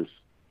if it's just,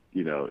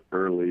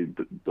 early,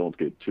 don't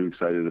get too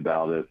excited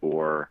about it,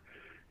 or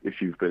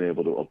if you've been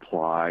able to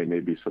apply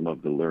maybe some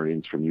of the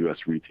learnings from U.S.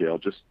 retail,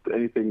 just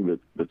anything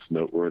that's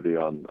noteworthy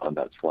on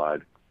that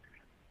slide.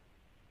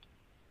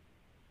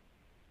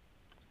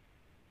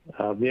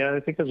 I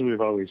think as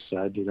we've always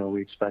said,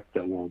 we expect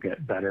that we'll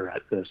get better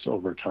at this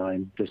over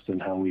time, just in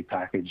how we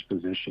package,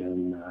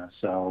 position,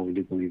 sell. We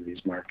do believe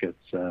these markets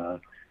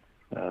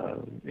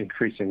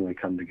increasingly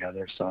come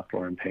together,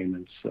 software and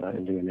payments,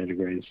 into an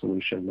integrated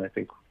solution. I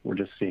think we're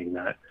just seeing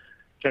that,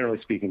 generally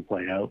speaking,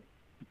 play out.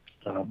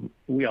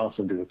 We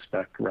also do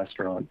expect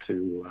restaurant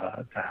to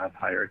have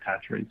higher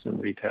attach rates in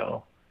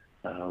retail.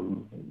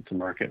 To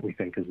market, we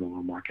think, is a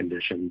little more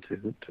conditioned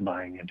to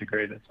buying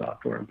integrated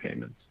software and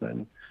payments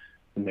than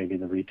maybe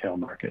the retail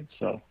market.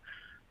 So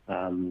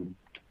I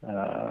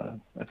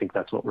think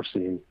that's what we're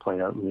seeing play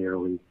out in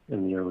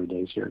the early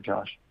days here,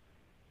 Josh.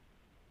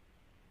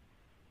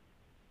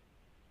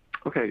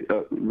 Okay,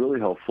 really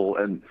helpful.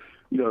 And,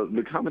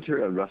 the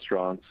commentary on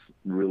restaurants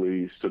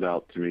really stood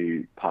out to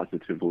me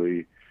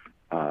positively.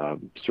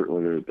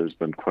 Certainly there's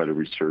been quite a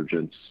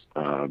resurgence,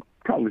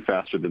 probably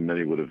faster than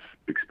many would have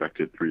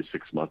expected 3 to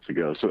 6 months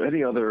ago. So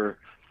any other,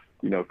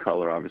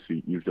 color?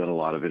 Obviously, you've done a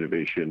lot of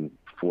innovation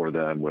for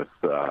them with,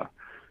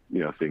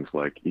 things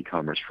like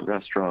e-commerce for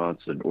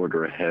restaurants and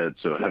order ahead.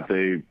 So have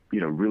they,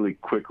 really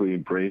quickly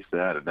embraced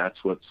that, and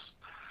that's what's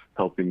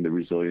helping the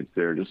resilience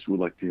there? Just would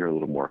like to hear a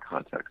little more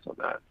context on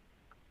that.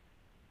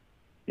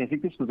 Yeah, I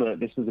think this was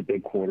a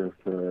big quarter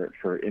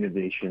for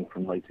innovation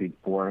from Lightspeed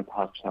for the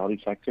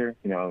hospitality sector.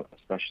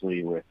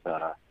 Especially with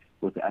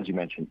as you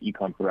mentioned,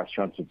 e-com for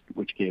restaurants,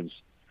 which gives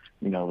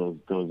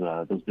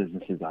those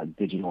businesses a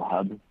digital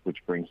hub, which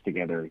brings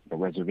together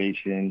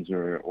reservations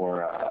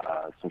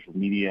or social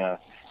media,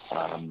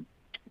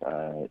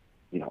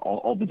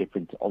 all the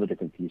different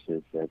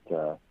pieces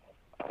that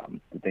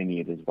they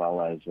need, as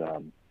well as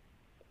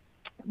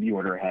the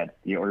order ahead.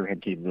 The order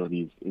ahead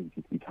capabilities is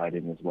to be tied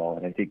in as well,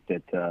 and I think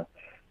that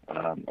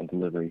and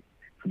delivery.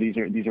 So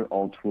these are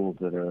all tools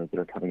that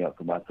are coming out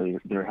from us.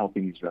 They're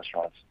helping these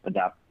restaurants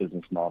adapt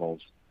business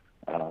models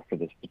for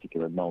this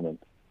particular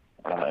moment,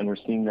 and we're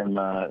seeing them.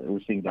 We're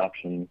seeing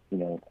adoption.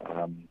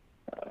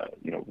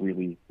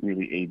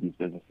 Really aid these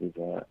businesses,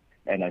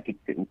 and I think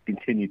it will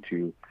continue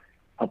to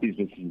help these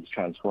businesses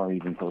transform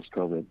even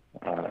post-COVID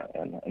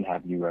and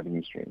have new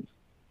revenue streams.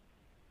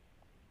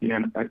 Yeah,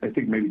 and I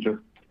think maybe just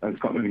as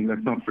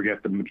let's not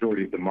forget the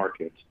majority of the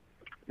market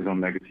is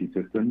on legacy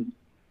systems,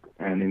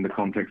 and in the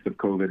context of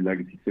COVID,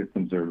 legacy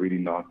systems are really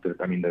not. They're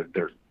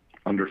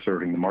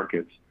underserving the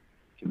markets.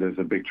 So there's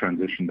a big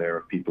transition there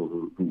of people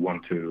who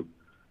want to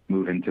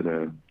move into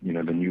the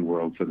new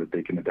world so that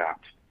they can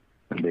adapt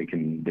and they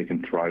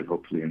can thrive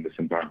hopefully in this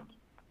environment.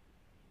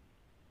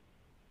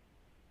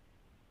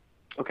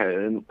 Okay,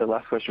 and the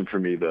last question for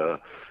me, the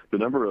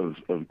number of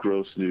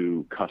gross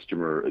new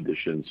customer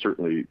additions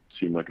certainly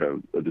seem like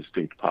a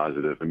distinct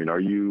positive. I mean, are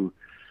you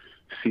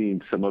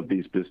seeing some of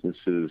these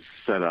businesses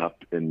set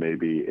up in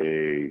maybe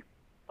a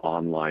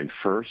online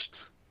first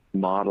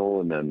model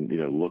and then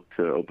look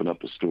to open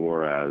up a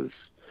store as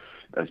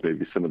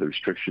maybe some of the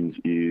restrictions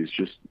ease?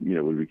 Just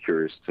would be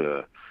curious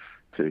to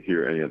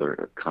hear any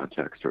other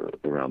context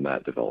around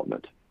that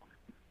development.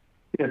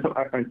 Yeah, so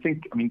I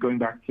think, going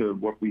back to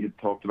what we had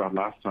talked about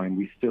last time,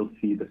 we still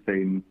see the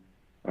same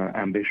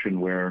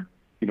ambition where,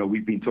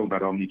 we've been talking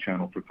about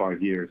omnichannel for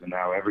 5 years, and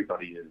now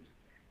everybody is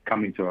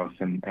coming to us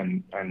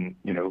and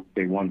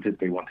they want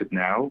it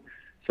now.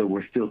 So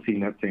we're still seeing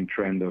that same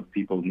trend of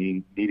people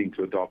needing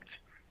to adopt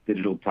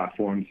digital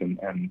platforms and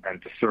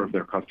to serve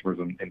their customers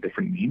in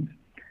different means.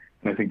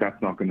 And I think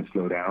that's not going to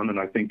slow down. And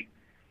I think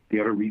the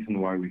other reason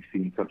why we've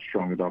seen such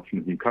strong adoption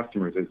of new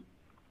customers is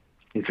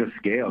it's just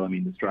scale.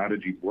 The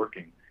strategy is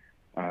working.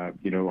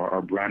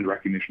 Our brand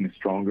recognition is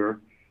stronger.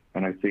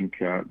 And I think,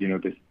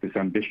 this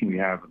ambition we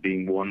have of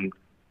being one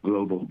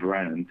global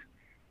brand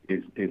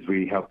is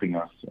really helping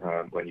us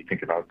when you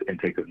think about the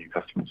intake of new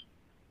customers.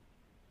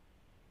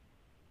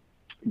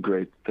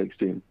 Great. Thanks,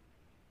 Dean.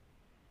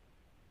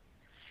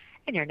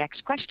 And your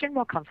next question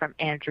will come from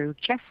Andrew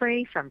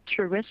Jeffrey from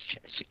Truist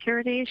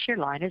Securities. Your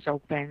line is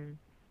open.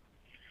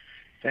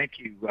 Thank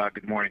you.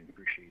 Good morning.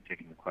 Appreciate you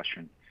taking the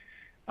question.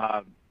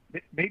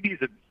 Maybe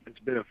it's a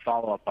bit of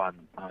follow-up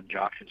on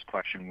Josh's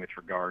question with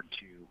regard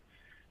to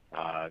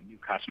new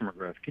customer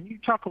growth. Can you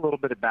talk a little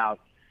bit about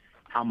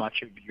how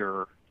much of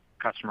your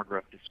customer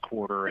growth this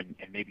quarter and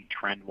maybe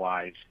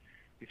trend-wise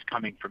is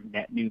coming from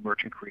net new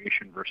merchant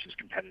creation versus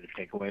competitive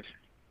takeaways?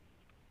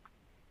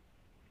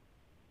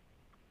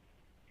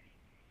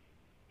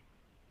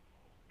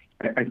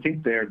 I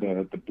think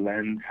the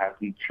blend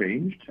hasn't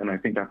changed, and I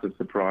think that's a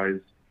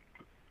surprise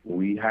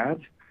we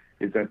had,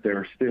 is that there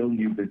are still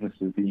new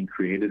businesses being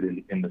created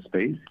in the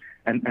space.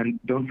 And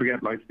don't forget,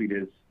 Lightspeed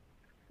is,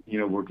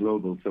 we're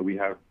global, so we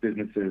have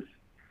businesses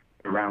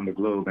around the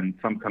globe, and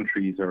some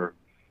countries are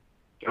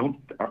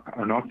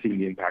not seeing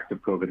the impact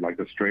of COVID,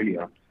 like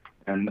Australia,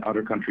 and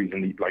other countries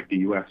like the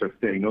US are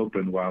staying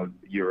open while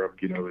Europe,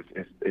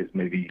 is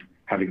maybe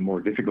having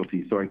more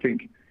difficulty. So I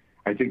think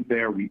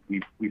there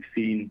we've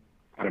seen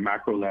at a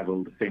macro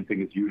level the same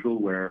thing as usual,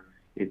 where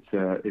it's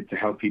a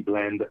healthy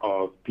blend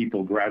of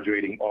people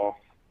graduating off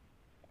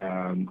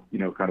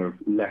kind of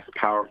less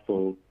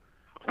powerful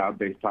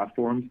cloud-based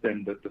platforms.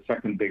 Then the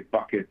second big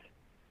bucket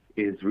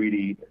is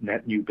really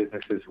net new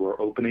businesses who are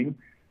opening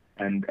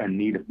and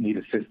need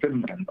a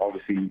system, and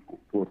obviously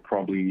we're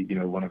probably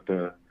one of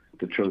the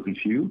chosen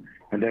few.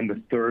 And then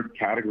the third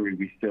category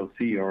we still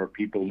see are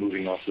people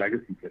moving off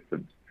legacy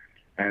systems.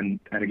 And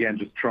again,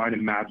 just try to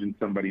imagine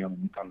somebody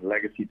on a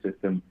legacy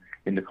system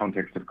in the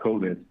context of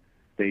COVID,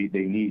 they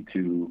need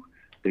to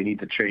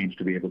change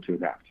to be able to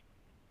adapt.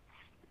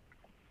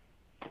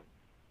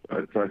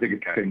 So I think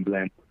it's the same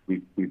blend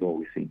we've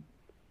always seen.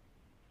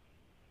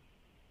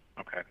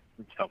 Okay,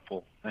 that's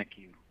helpful. Thank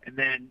you. And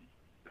then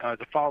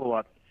the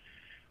follow-up,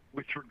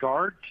 with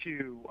regard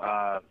to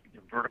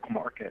vertical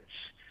markets,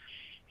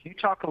 can you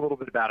talk a little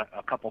bit about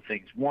a couple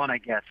things? One, I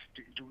guess,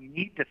 do we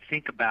need to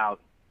think about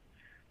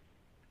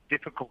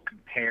difficult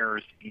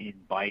compares in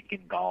bike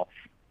and golf,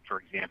 for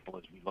example,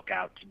 as we look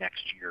out to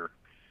next year,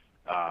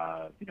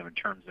 in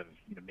terms of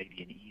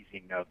maybe an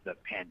easing of the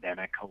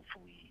pandemic,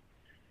 hopefully,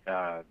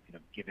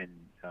 given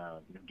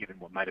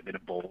what might have been a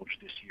bulge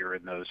this year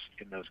in those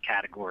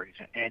categories,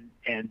 and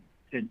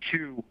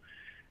two,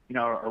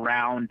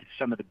 around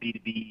some of the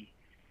B2B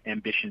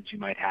ambitions you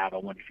might have. I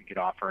wonder if you could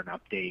offer an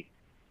update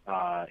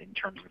in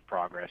terms of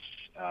progress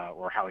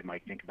or how we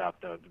might think about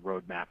the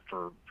roadmap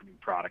for new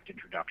product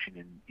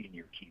introduction in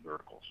your key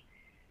verticals.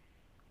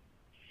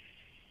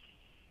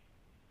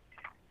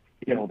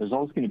 Yeah, well, there's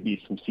always going to be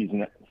some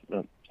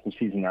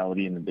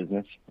seasonality in the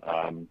business.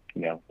 In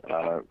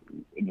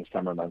the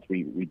summer months,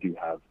 we do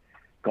have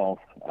golf,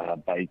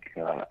 bike,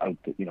 home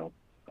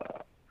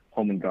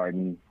and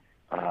garden,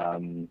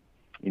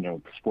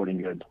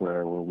 sporting goods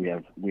where we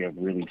have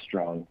really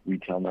strong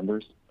retail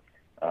numbers.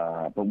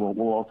 But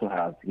we'll also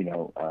have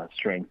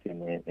strength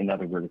in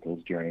other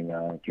verticals during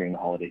the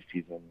holiday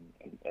season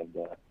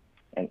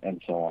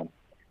and so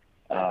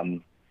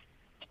on.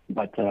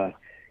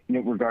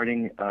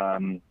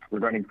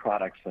 Regarding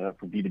products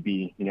for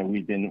B2B,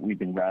 we've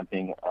been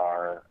ramping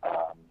our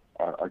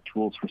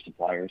tools for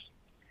suppliers,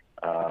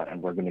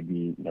 and we're going to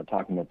be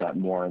talking about that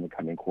more in the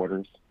coming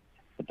quarters.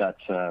 But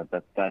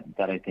that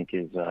I think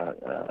is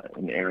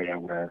an area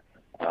where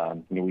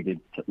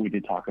We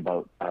did talk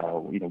about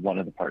one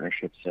of the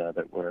partnerships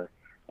that we're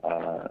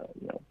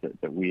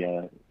that we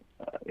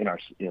in our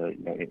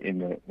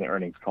in the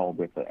earnings call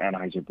with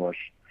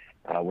Anheuser-Busch,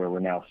 where we're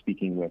now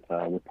speaking with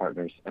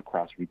partners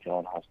across retail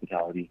and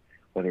hospitality,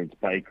 whether it's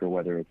bike or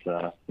whether it's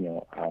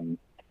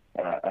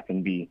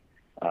F&B,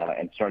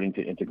 and starting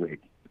to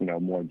integrate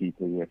more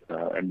deeply with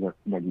and work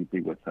more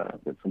deeply with some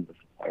of the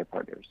supplier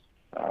partners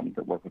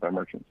that work with our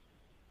merchants.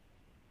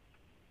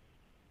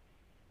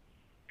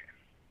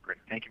 Great.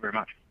 Thank you very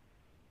much.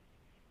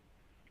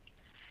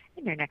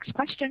 And your next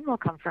question will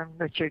come from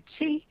Richard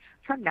Tse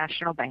from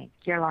National Bank.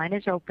 Your line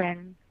is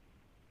open.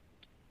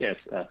 Yes,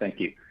 thank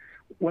you.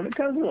 When it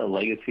comes to the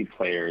legacy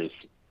players,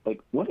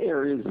 what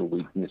areas of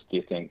weakness do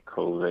you think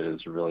COVID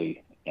has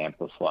really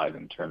amplified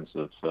in terms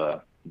of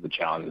the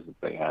challenges that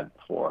they had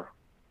before?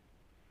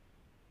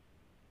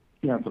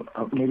 Yeah, so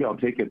maybe I'll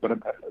take it, but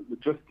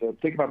just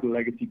think about the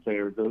legacy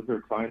players. Those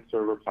are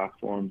client-server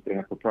platforms. They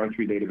have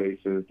proprietary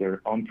databases.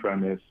 They're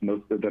on-premise.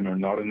 Most of them are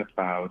not in the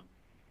cloud.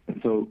 And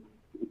so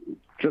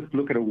just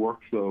look at a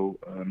workflow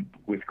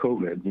with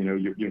COVID.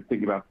 You're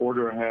thinking about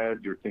order ahead.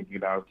 You're thinking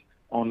about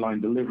online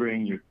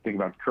delivering. You're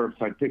thinking about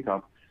curbside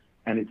pickup.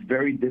 And it's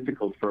very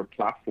difficult for a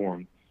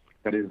platform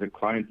that is a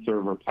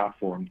client-server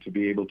platform to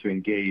be able to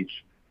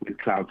engage with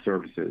cloud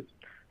services.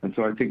 And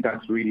so I think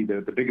that's really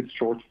the biggest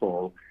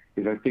shortfall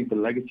is I think the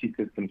legacy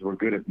systems were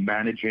good at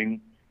managing,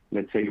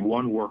 let's say,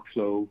 one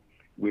workflow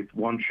with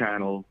one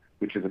channel,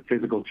 which is a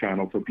physical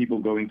channel. So people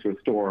going to a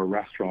store or a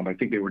restaurant, I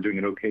think they were doing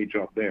an okay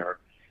job there.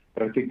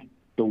 But I think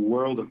the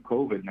world of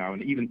COVID now,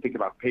 and even think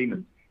about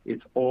payments,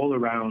 it's all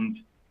around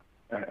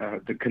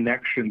the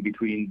connection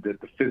between the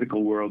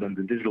physical world and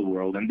the digital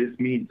world. And this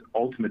means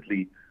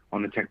ultimately,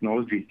 on a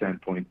technology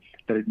standpoint,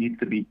 that it needs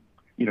to be,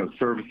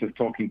 services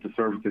talking to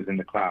services in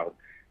the cloud.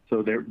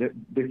 So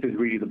this is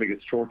really the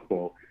biggest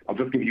shortfall. I'll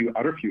just give you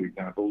other few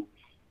examples.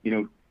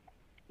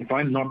 If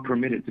I'm not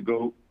permitted to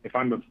go, if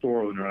I'm a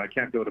store owner and I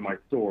can't go to my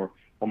store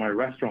or my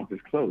restaurant is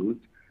closed,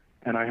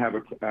 and I have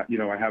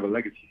a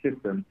legacy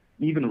system,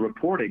 even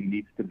reporting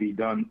needs to be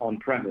done on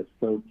premise.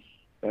 So,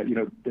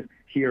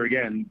 here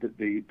again,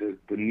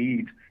 the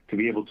need to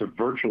be able to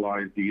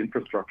virtualize the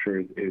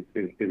infrastructure is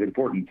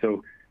important.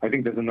 So I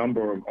think there's a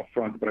number of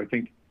fronts, but I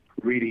think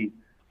really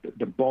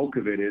the bulk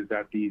of it is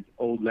that these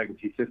old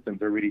legacy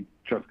systems are really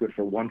just good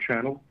for one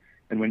channel.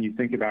 And when you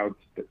think about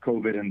the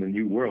COVID and the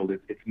new world,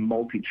 it's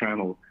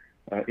multi-channel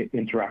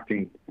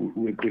interacting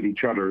with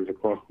each other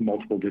across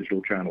multiple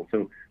digital channels.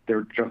 So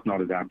they're just not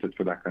adapted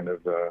for that kind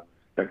of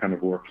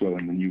workflow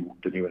in the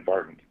new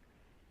environment.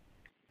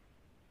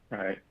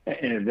 Right.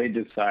 And if they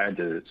decide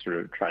to sort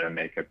of try to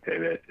make a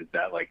pivot, is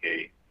that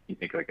you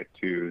think a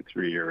 2-3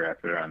 year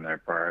effort on their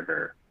part,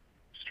 or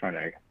just trying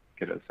to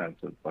get a sense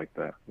of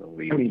the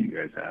lead you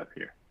guys have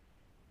here?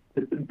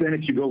 Then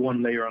if you go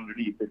one layer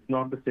underneath, it's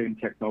not the same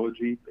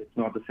technology, it's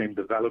not the same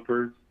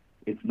developers,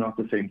 it's not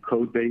the same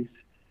code base.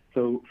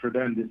 So for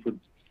them,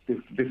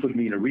 this would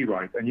mean a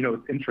rewrite. And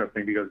it's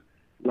interesting because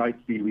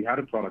Lightspeed, we had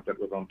a product that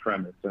was on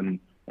premise, and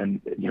the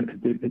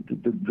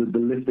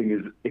listing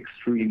is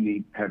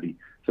extremely heavy.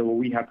 So what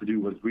we had to do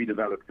was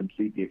redevelop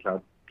completely a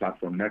cloud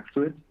platform next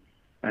to it,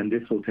 and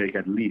this will take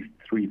at least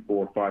 3,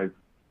 4,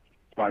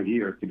 5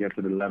 years to get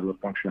to the level of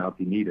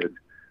functionality needed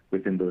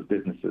within those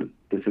businesses.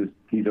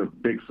 These are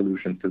big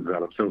solutions to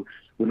develop. So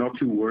we're not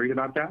too worried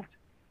about that.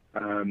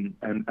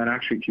 And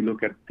actually, if you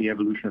look at the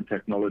evolution of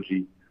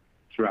technology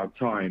throughout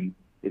time,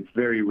 it's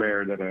very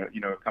rare that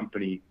a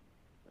company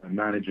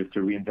manages to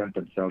reinvent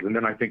themselves. And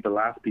then I think the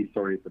last piece,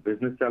 is the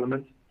business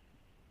element.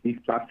 These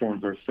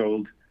platforms are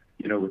sold,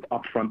 with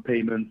upfront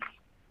payments.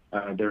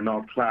 They're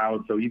not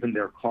cloud, so even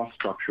their cost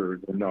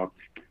structures are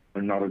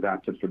not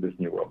adapted for this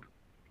new world.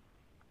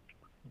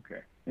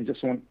 Okay. And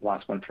just one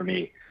last one for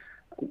me.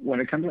 When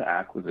it comes to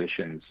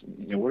acquisitions,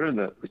 what are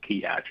the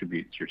key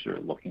attributes you're sort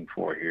of looking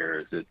for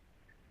here? Is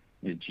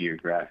it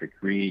geographic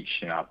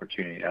reach, an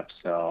opportunity to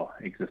upsell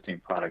existing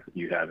products that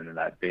you have into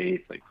that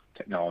base, like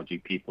technology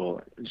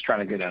people? Just trying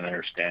to get an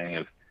understanding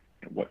of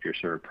what you're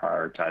sort of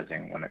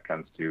prioritizing when it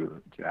comes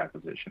to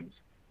acquisitions.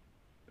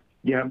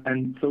 Yeah,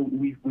 and so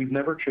we've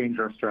never changed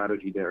our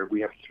strategy there.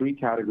 We have 3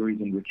 categories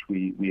in which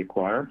we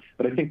acquire,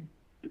 but I think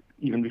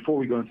even before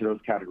we go into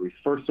those categories,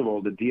 first of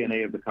all, the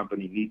DNA of the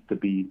company needs to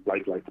be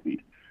like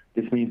Lightspeed.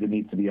 This means it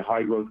needs to be a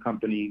high-growth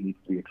company, it needs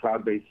to be a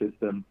cloud-based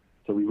system,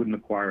 so we wouldn't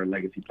acquire a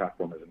legacy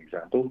platform as an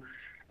example.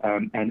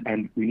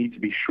 And we need to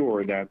be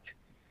sure that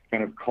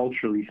kind of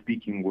culturally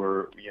speaking,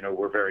 we're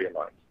very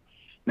aligned.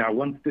 Now,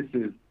 once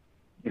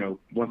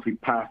we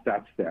pass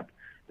that step,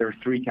 there are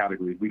 3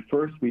 categories.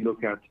 We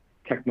look at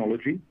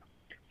technology.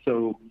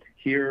 So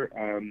here,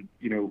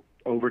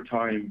 over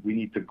time, we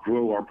need to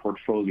grow our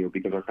portfolio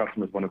because our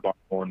customers want to buy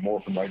more and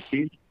more from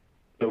Lightspeed.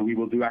 So we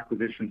will do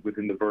acquisitions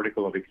within the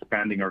vertical of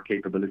expanding our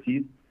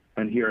capabilities.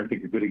 And here, I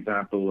think a good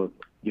example of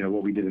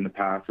what we did in the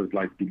past was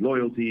Lightspeed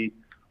Loyalty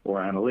or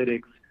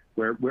Analytics,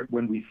 where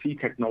when we see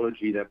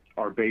technology that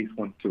our base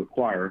wants to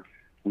acquire,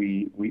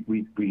 we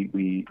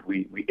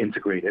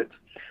integrate it.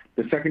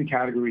 The second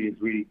category is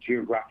really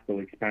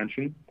geographical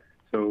expansion.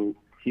 So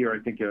Here, I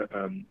think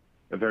a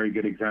very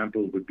good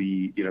example would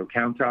be,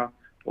 Counta,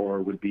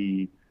 or would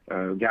be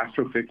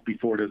Gastrofix.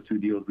 Before those two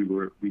deals,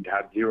 we'd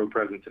had zero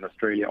presence in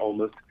Australia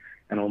almost,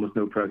 and almost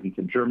no presence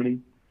in Germany.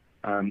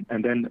 And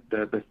then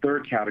the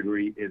third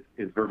category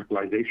is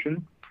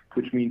verticalization,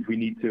 which means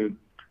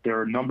there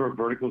are a number of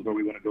verticals where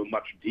we want to go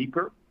much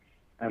deeper.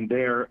 And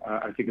there,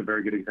 I think a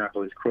very good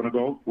example is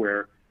Chronogolf,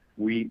 where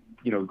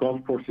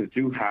golf courses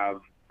do have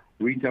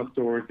retail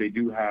stores, they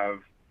do have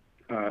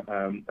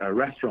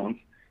restaurants,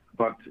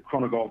 but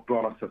Chronogolf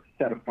brought us a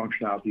set of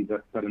functionalities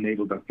that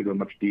enabled us to go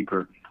much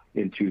deeper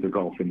into the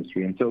golf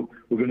industry. And so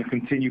we're going to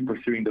continue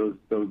pursuing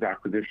those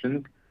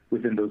acquisitions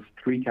within those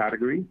three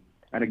categories.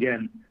 And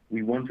again,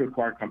 we want to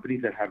acquire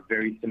companies that have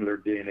very similar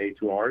DNA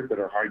to ours, that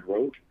are high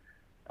growth.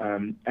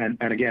 And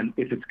again,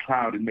 if it's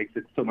cloud, it makes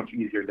it so much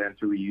easier then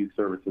to reuse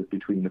services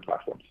between the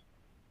platforms.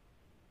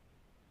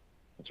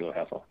 That's really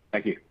helpful.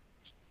 Thank you.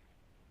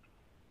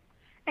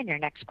 And your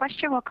next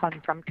question will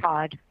come from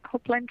Todd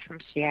Coupland from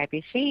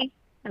CIBC.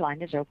 The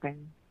line is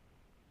open.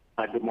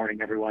 Good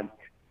morning, everyone.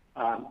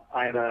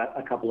 I have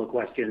a couple of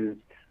questions.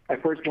 My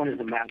first one is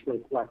a macro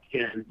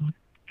question.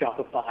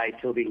 Shopify,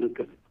 Toby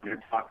Lucas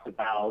talks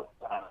about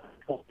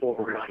pull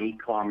forward on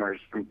e-commerce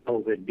from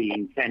COVID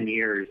being 10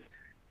 years.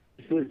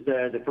 This was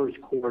the first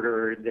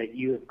quarter that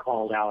you have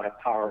called out a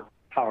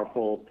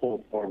powerful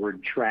pull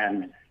forward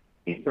trend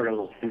in sort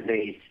of a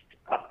based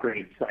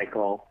upgrade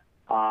cycle.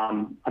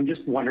 I'm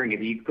just wondering if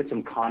you could put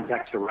some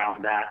context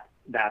around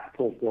that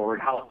pull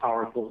forward. How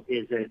powerful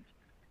is it?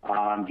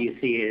 Do you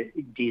see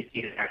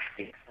it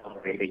actually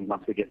accelerating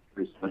once we get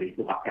through some of these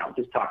lockdowns?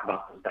 Just talk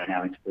about those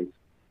dynamics, please.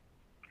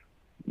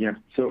 Yeah.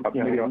 So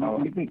maybe go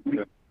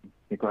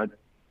ahead.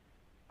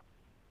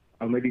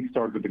 I'll maybe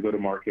start with the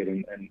go-to-market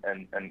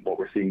and what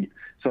we're seeing.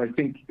 So I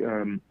think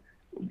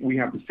we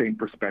have the same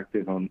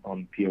perspective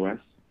on POS.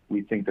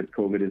 We think that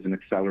COVID is an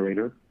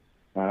accelerator.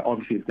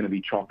 Obviously, it's going to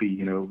be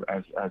choppy,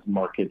 as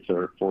markets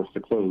are forced to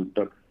close.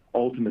 But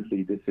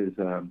ultimately, this is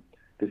an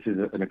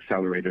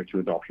accelerator to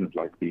adoption of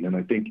Lightspeed, and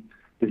I think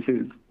this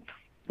is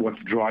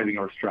what's driving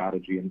our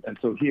strategy. And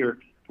so here,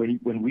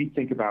 when we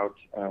think about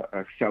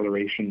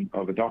acceleration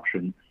of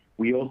adoption,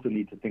 we also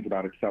need to think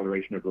about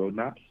acceleration of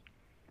roadmaps.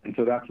 And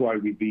so that's why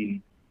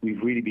we've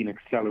really been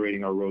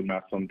accelerating our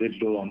roadmaps on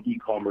digital, on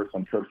e-commerce,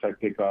 on curbside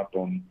pickup,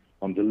 on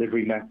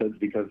delivery methods,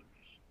 because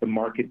the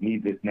market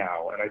needs it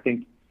now. And I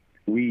think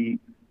we,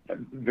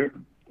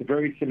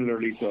 very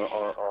similarly to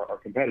our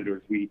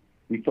competitors, we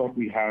thought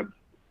we had,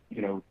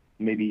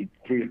 maybe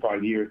 3 to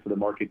 5 years for the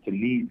market to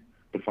need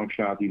the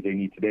functionality they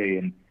need today,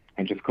 and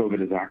just COVID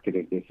has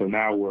activated this. So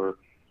now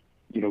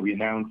we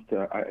announced,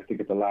 I think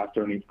at the last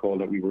earnings call,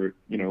 that we were,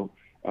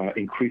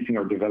 increasing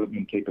our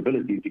development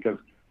capabilities, because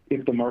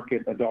if the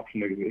market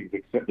adoption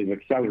is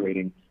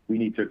accelerating, we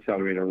need to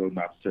accelerate our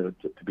roadmaps to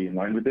be in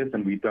line with this.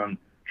 And we've done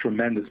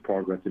tremendous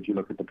progress if you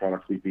look at the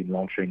products we've been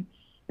launching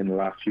in the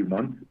last few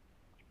months.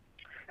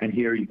 And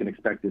here you can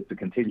expect this to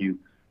continue.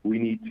 We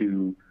need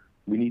to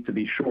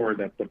be sure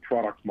that the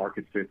product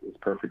market fit is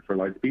perfect for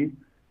Lightspeed.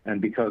 And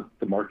because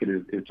the market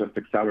is just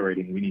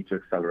accelerating, we need to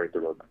accelerate the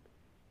roadmap.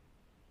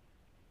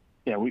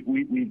 Yeah, we've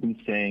been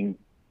saying,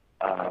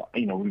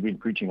 we've been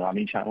preaching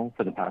omnichannel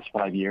for the past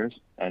 5 years,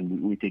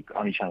 and we think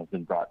omnichannel has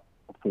been brought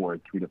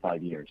forward 3 to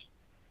 5 years.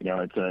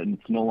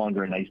 It's no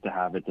longer a nice to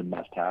have; it's a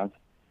must have,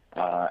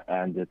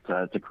 and it's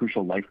a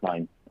crucial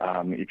lifeline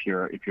if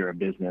you're a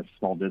business,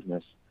 small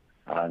business,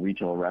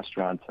 retail, or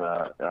restaurant,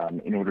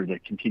 in order to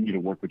continue to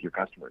work with your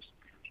customers,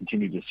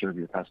 continue to serve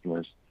your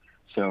customers.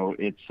 So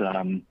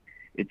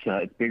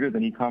it's bigger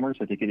than e-commerce.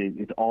 I think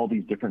it's all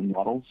these different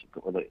models,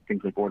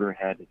 things like order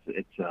ahead.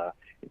 It's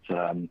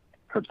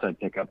curbside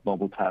pickup,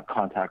 mobile tap,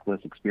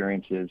 contactless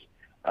experiences.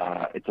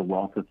 It's a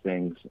wealth of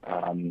things.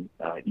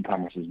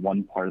 E-commerce is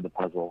one part of the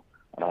puzzle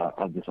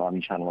of this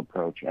omnichannel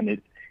approach, and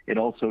it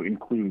also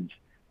includes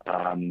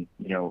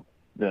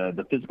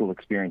the physical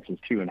experiences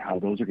too, and how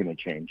those are going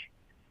to change.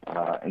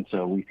 And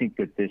so we think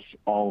that this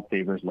all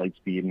favors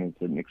Lightspeed, and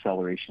it's an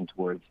acceleration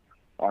towards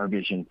our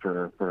vision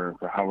for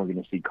how we're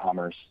going to see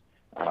commerce,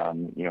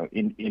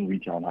 in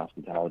retail and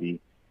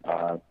hospitality,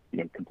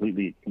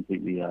 completely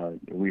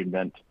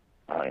reinvent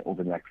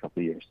over the next couple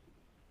of years.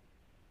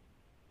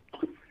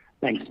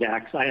 Thanks,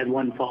 Dax. I had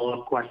one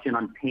follow-up question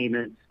on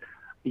payments.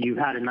 You've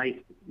had a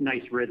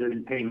nice rhythm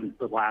in payments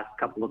the last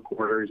couple of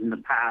quarters. In the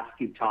past,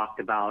 you've talked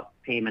about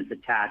payments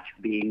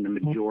attached being the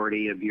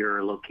majority of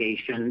your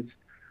locations.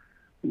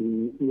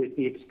 With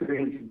the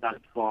experience thus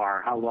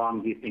far, how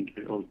long do you think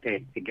it'll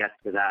take to get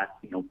to that,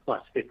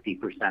 plus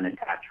 50%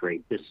 attach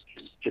rate?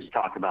 Just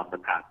talk about the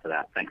path to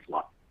that. Thanks a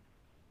lot.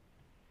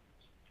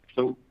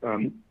 So,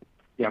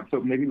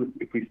 so maybe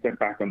if we step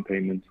back on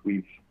payments,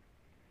 we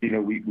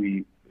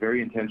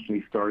very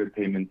intentionally started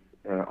payments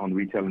on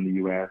retail in the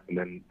U.S.,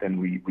 and then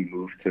we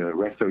moved to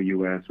Resto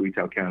U.S.,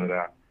 Retail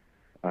Canada,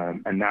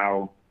 and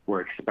now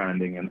we're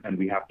expanding, and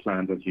we have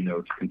plans, as you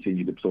know, to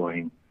continue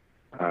deploying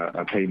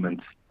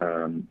payments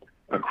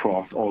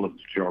across all of the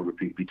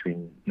geographies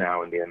between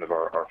now and the end of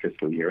our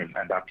fiscal year, and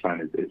that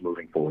plan is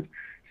moving forward.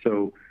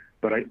 So,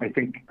 but I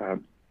think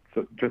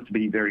So just to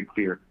be very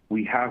clear,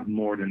 we have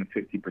more than a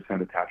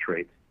 50% attach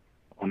rate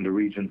on the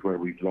regions where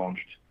we've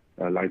launched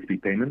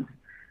Lightspeed Payments.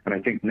 And I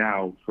think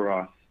now for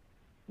us,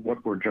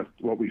 what we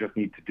just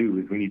need to do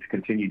is we need to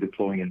continue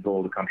deploying into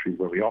all the countries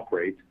where we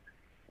operate.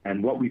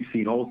 And what we've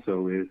seen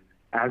also is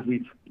as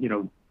we've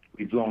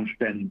launched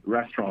then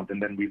restaurant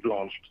and then we've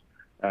launched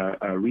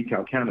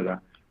Retail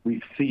Canada,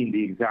 we've seen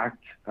the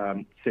exact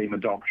same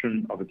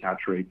adoption of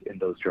attach rates in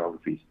those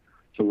geographies.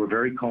 So we're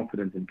very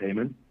confident in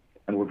payments,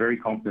 and we're very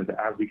confident that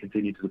as we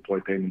continue to deploy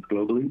payments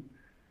globally,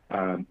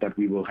 that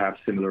we will have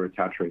similar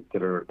attach rates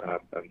that are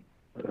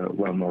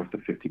well north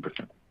of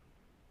 50%.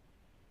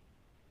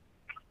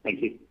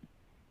 Thank you.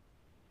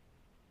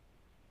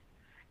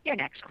 Your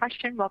next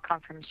question will come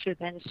from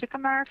Suthan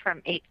Sukumar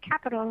from 8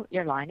 Capital.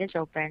 Your line is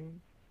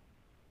open.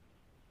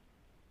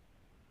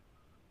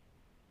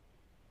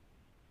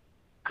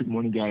 Good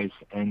morning, guys,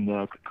 and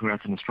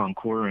congrats on a strong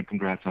quarter and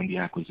congrats on the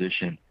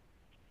acquisition.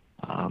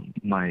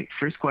 My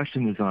first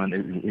question is on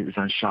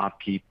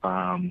ShopKeep.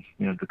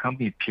 The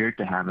company appeared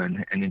to have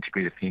an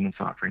integrated payments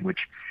offering,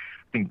 which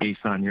I think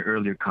based on your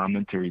earlier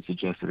commentary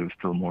suggested it was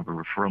still more of a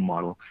referral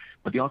model,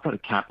 but they also had a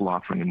capital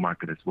offering in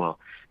market as well.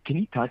 Can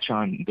you touch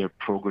on their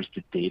progress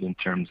to date in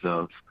terms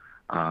of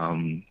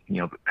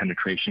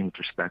penetration with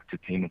respect to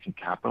payments and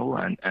capital,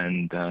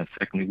 and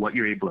secondly, what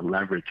you're able to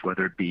leverage,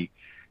 whether it be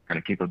kind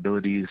of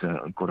capabilities,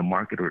 go to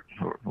market,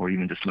 or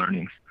even just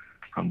learnings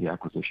from the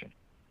acquisition?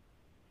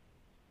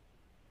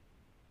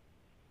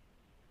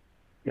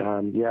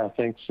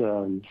 Thanks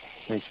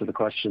for the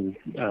question.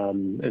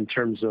 In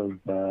terms of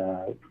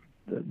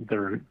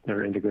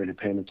their integrated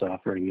payments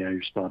offering,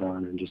 you're spot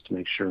on. And just to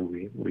make sure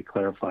we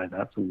clarify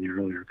that from the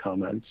earlier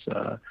comments,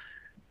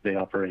 they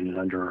operated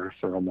under a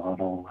referral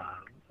model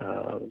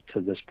to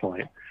this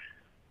point.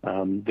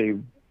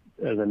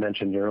 As I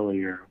mentioned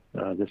earlier,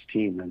 this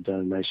team had done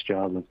a nice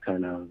job of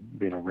kind of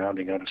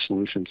rounding out a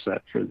solution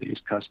set for these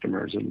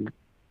customers, and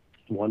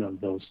one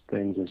of those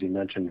things, as you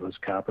mentioned, was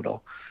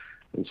capital.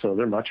 And so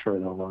they're much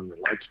further along than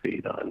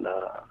Lightspeed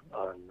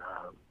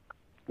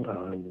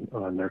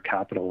on their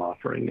capital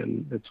offering,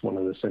 and it's one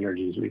of the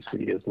synergies we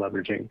see is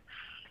leveraging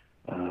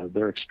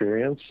their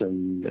experience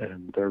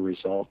and their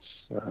results,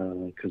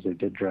 because they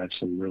did drive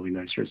some really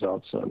nice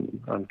results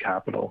on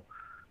capital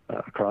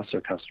across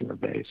their customer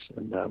base,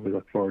 and we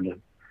look forward to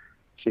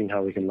seeing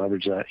how we can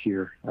leverage that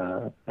here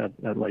at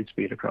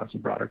Lightspeed across a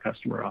broader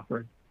customer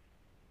offering.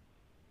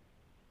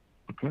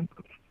 Okay,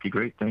 be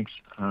great. Thanks.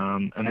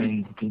 And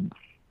then.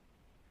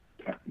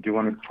 Do you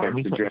want us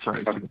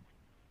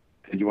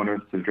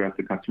to address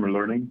the customer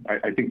learning?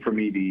 I think for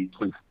me,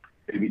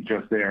 maybe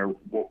just there,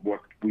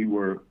 what we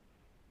were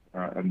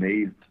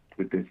amazed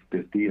with this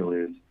deal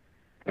is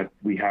that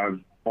we have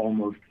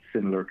almost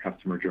similar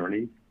customer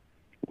journeys.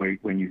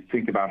 When you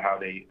think about how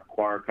they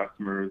acquire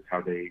customers,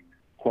 how they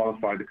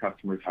qualify the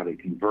customers, how they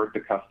convert the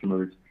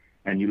customers,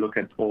 and you look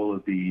at all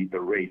of the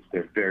rates,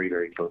 they're very,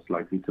 very close to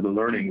Lightspeed. So the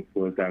learning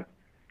was that,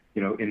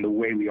 in the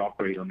way we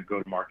operate on the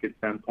go-to-market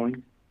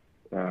standpoint,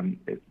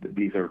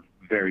 these are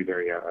very,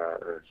 very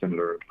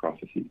similar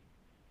processes.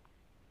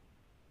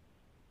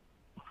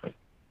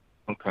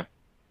 Okay.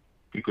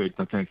 Great.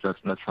 No, thanks.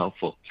 That's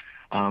helpful.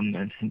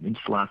 And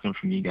just the last one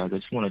from you guys. I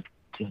just wanted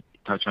to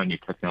touch on your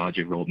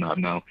technology roadmap.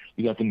 Now,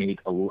 you guys have made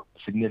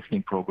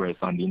significant progress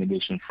on the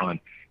innovation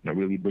front,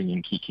 really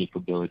bringing key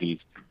capabilities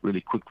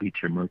really quickly to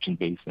your merchant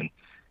base and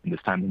in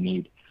this time of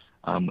need.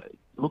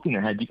 Looking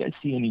ahead, do you guys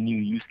see any new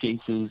use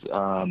case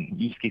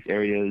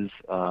areas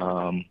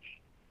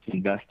to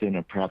invest in,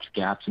 or perhaps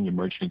gaps in your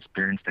merchant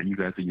experience that you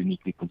guys are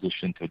uniquely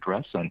positioned to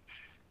address? And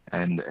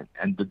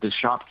the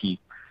ShopKeep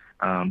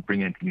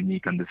bring anything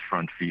unique on this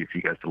front for you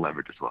guys to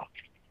leverage as well?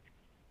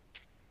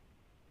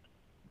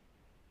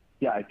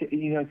 Yeah, I think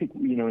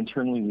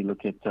internally we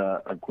look at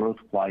a growth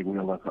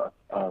flywheel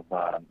of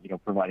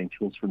providing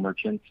tools for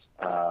merchants.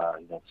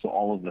 So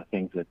all of the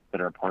things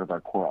that are part of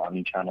our core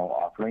omnichannel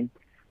offering.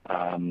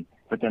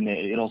 But then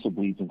it also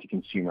bleeds into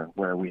consumer,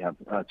 where we have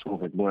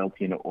tools like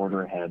loyalty and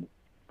order ahead.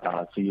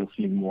 So you'll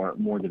see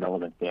more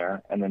development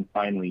there. And then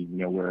finally,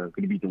 we're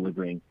going to be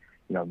delivering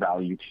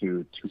value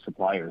to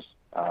suppliers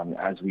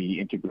as we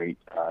integrate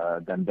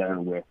them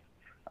better with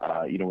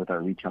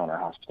our retail and our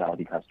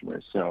hospitality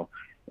customers. So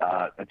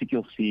I think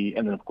you'll see,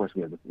 and then of course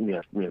we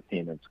have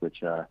payments, which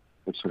sort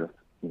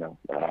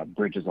of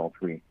bridges all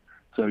three.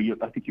 So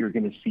I think you're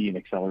going to see an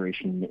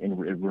acceleration in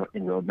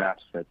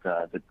roadmaps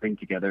that bring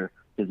together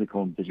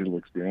physical and digital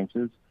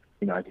experiences.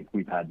 I think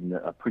we've had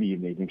a pretty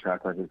amazing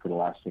track record for the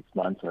last 6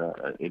 months,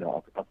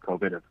 of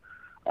COVID,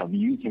 of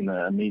using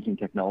the amazing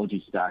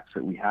technology stacks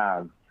that we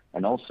have,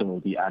 and also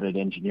the added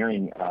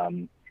engineering,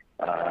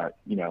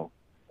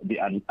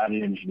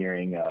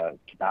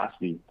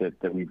 capacity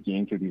that we've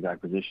gained through these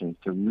acquisitions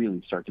to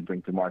really start to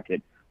bring to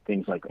market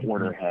things like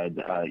order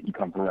ahead,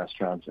 e-com for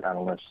restaurants,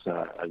 analysts,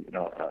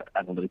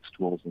 analytics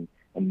tools, and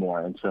more.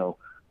 And so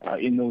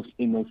in those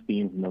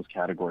themes, in those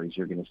categories,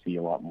 you're going to see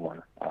a lot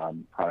more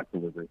product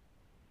delivery.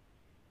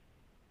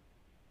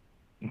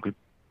 Okay.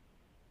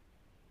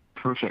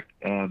 Perfect.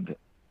 And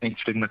thanks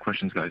for taking my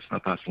questions, guys.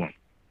 I'll pass along.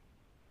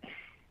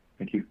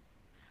 Thank you.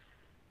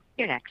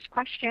 Your next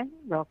question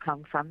will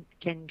come from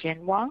Tien-Tsin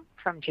Huang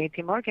from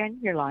JP Morgan.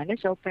 Your line is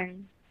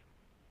open.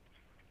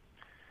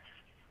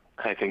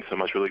 Hi, thanks so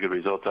much. Really good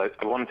results. I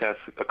wanted to ask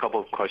a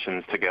couple of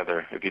questions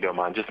together, if you don't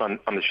mind. Just on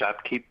the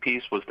ShopKeep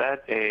piece, was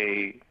that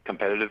a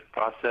competitive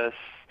process?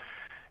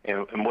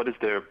 And what does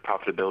their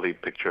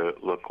profitability picture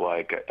look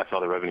like? I saw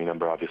the revenue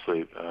number,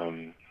 obviously.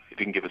 If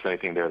you can give us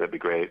anything there, that'd be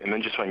great. And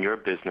then just on your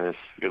business,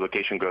 your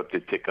location growth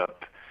did tick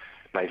up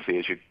nicely,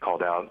 as you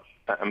called out.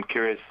 I'm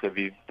curious, have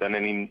you done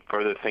any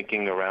further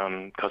thinking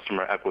around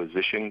customer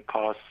acquisition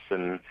costs?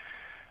 And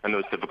I know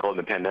it's difficult in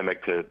the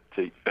pandemic to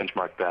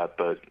benchmark that,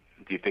 but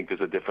do you think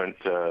there's a different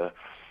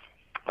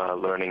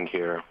learning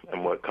here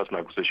and what customer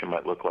acquisition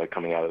might look like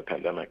coming out of the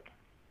pandemic?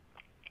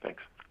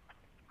 Thanks.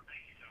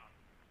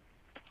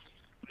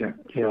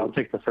 Yeah, I'll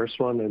take the first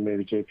one, and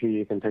maybe JP,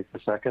 you can take the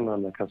second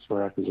on the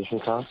customer acquisition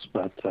costs.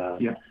 But I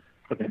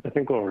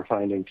think what we're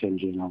finding,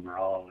 Tien-Tsin,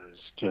 overall is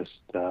just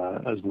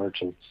as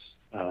merchants,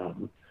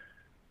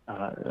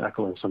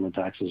 echoing some of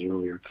Dax's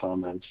earlier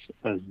comments,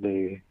 as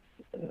they,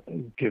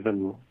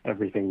 given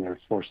everything they're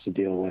forced to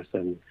deal with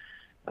and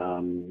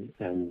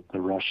the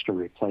rush to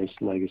replace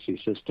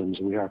legacy systems,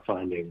 we are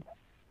finding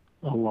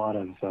a lot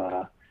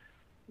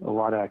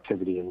of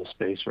activity in the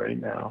space right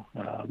now.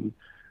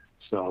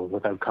 So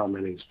without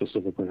commenting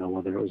specifically on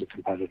whether it was a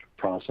competitive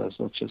process,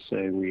 let's just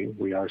say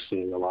we are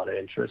seeing a lot of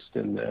interest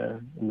in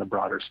the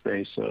broader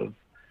space of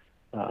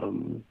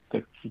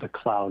the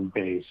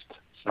cloud-based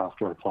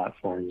software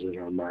platforms in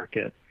our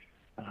market,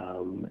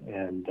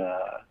 and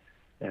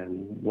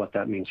what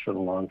that means for the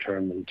long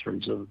term in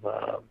terms of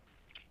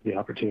the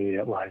opportunity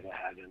that lies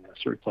ahead in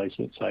this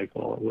replacement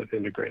cycle with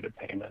integrated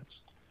payments.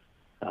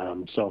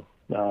 So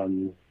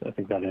I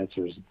think that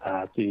answers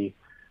that.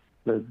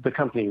 The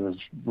company was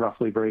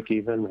roughly break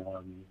even,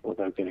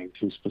 without getting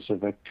too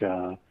specific,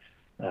 and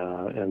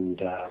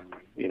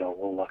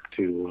we'll look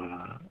to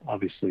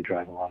obviously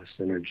drive a lot of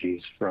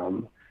synergies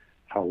from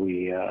how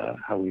we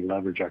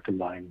leverage our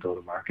combined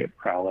go-to-market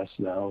prowess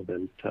now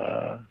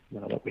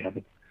that we have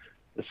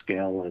the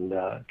scale and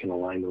can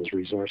align those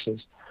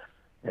resources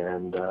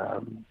and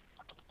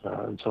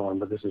so on.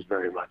 But this is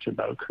very much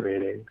about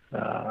creating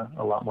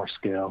a lot more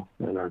scale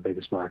in our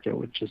biggest market,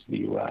 which is the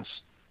U.S.,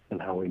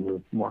 and how we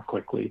move more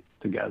quickly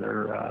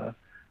together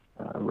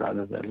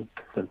rather than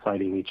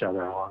fighting each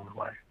other along the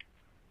way.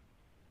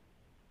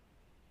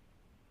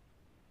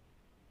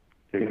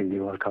 Do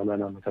you want to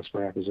comment on the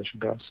customer acquisition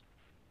costs?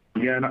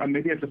 Yeah, and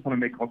maybe I just want to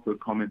make also a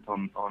comment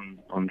on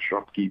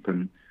ShopKeep.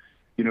 And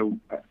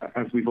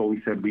as we've always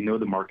said, we know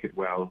the market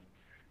well.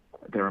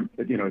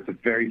 It's a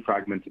very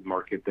fragmented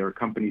market. There are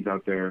companies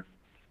out there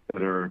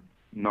that are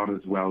not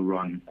as well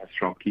run as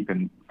ShopKeep,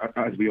 and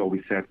as we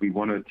always said, we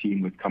want a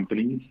team with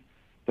companies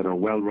that are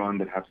well run,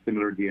 that have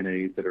similar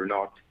DNAs, that are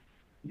not,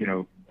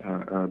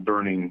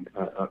 burning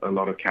a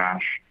lot of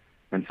cash.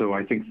 And so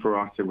I think for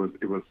us, it was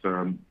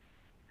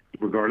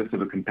regardless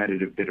of a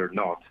competitive bid or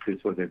not,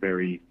 this was a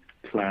very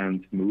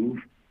planned move,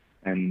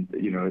 and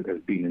it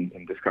has been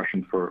in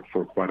discussion for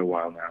quite a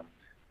while now.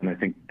 And I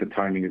think the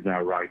timing is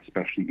now right,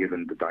 especially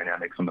given the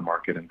dynamics on the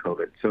market and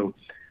COVID. So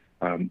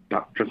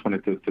just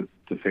wanted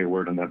to say a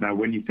word on that. Now,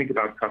 when you think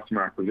about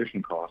customer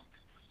acquisition costs,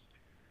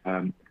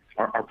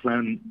 our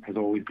plan has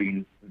always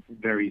been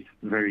very,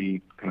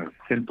 very kind of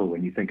simple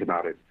when you think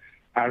about it.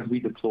 As we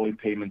deploy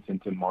payments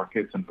into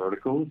markets and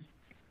verticals,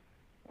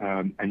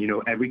 and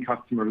every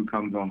customer who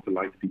comes onto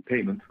Lightspeed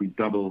Payments, we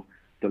double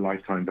the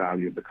lifetime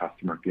value of the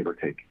customer, give or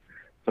take.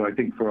 So I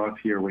think for us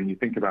here, when you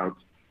think about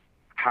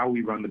how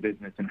we run the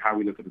business and how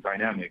we look at the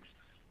dynamics,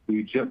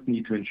 we just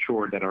need to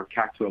ensure that our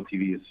CAC to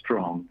LTV is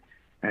strong.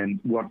 And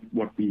what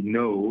we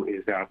know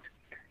is that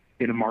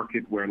in a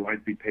market where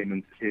Lightspeed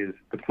Payments is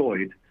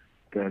deployed,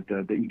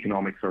 the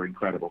economics are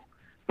incredible.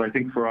 So I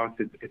think for us,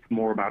 it's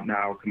more about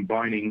now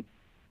combining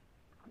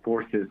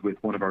forces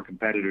with one of our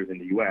competitors in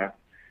the U.S.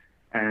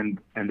 and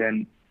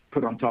then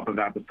put on top of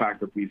that the fact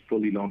that we've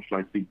fully launched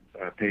Lightspeed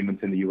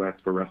Payments in the U.S.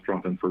 for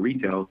restaurant and for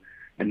retail,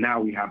 and now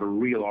we have a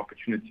real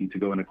opportunity to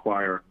go and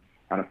acquire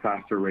at a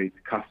faster rate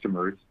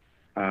customers,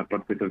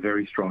 but with a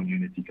very strong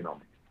unit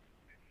economic.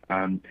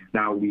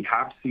 Now we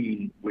have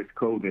seen with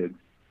COVID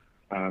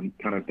kind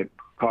of the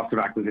cost of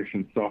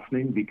acquisition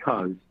softening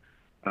because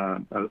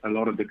a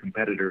lot of the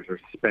competitors are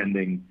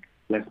spending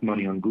less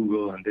money on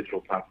Google and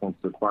digital platforms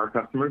to acquire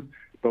customers.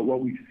 But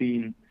what we've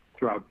seen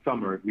throughout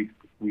summer,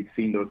 we've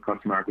seen those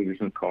customer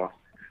acquisition costs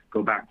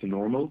go back to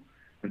normal.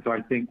 And so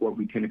I think what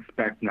we can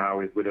expect now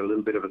is with a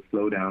little bit of a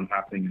slowdown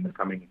happening in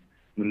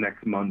the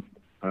next month,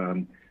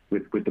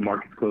 with the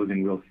markets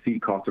closing, we'll see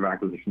cost of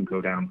acquisition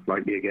go down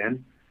slightly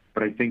again.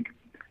 But I think,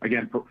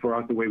 again, for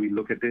us, the way we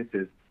look at this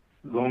is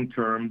long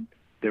term,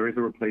 there is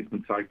a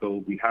replacement cycle.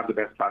 We have the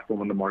best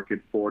platform on the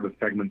market for the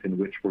segment in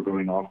which we're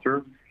going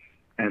after.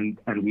 And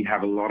we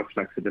have a lot of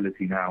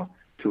flexibility now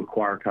to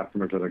acquire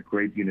customers at a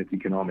great unit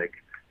economic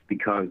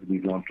because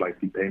we've launched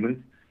Lightspeed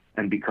Payments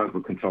and because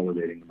we're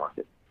consolidating the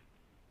market.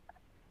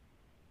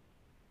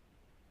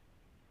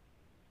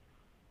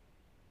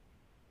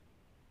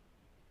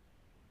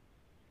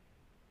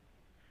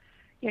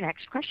 Your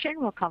next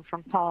question will come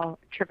from Paul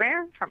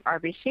Treiber from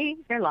RBC.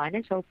 Your line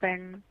is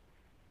open.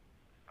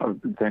 Oh,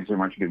 thanks very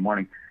much. Good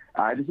morning.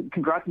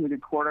 Congrats on the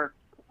good quarter.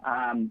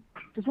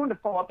 Just wanted to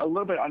follow up a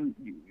little bit on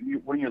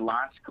one of your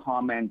last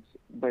comments,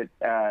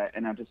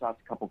 and I'll just ask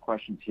a couple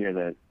questions here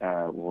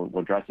that will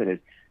address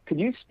it. Could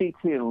you speak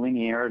to the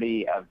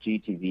linearity of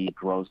GTV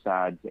gross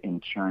adds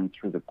and churn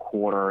through the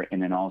quarter,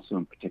 and then also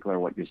in particular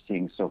what you're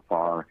seeing so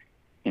far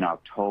in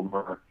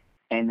October?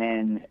 And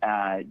then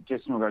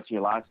just in regards to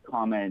your last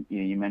comment,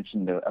 you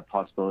mentioned a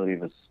possibility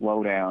of a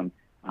slowdown,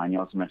 and you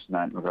also mentioned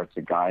that in regards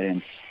to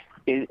guidance.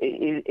 Is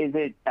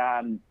it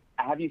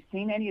have you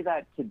seen any of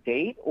that to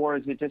date, or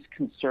is it just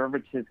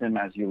conservatism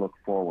as you look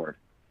forward?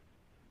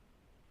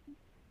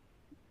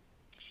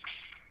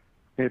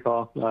 Hey,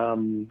 Paul.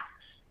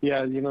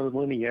 Yeah, the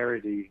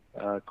linearity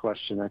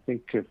question. I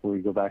think if we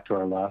go back to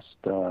our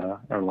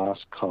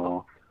last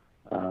call,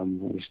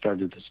 we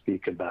started to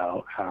speak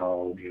about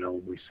how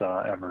we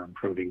saw ever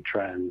improving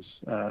trends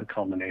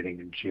culminating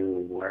in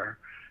June, where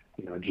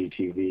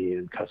GTV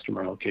and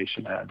customer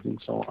location adds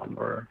and so on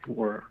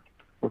were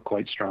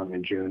quite strong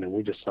in June, and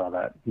we just saw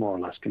that more or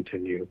less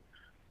continue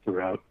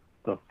throughout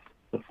the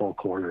full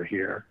quarter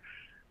here,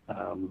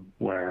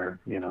 where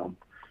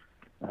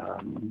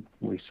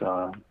we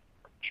saw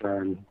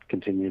churn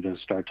continue to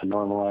start to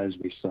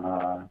normalize. We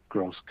saw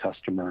gross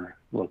customer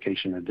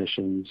location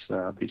additions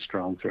be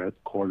strong throughout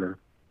the quarter,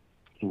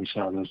 and we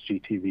saw those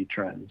GTV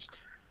trends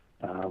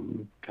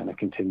kind of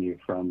continue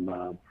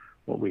from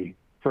what we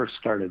first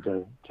started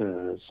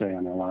to say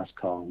on our last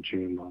call in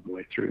June all the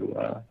way through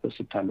the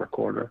September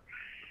quarter.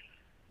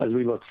 As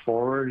we look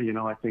forward,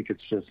 I think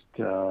it's just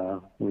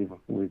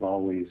we've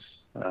always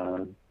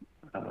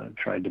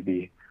tried to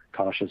be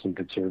cautious and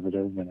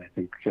conservative, and I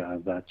think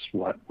that's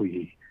what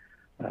we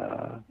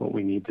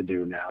need to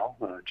do now.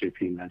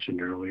 JP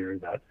mentioned earlier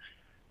that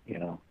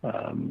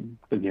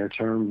the near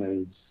term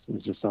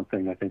is just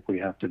something I think we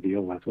have to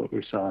deal with. What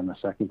we saw in the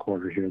second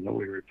quarter here that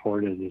we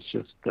reported is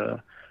just I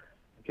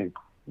think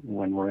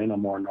when we're in a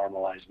more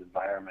normalized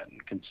environment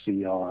and can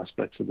see all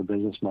aspects of the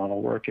business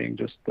model working,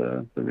 just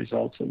the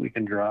results that we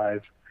can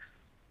drive.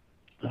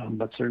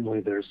 But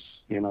certainly there's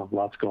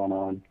lots going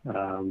on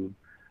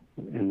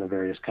in the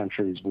various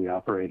countries we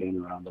operate in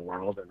around the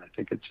world, and I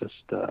think it's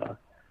just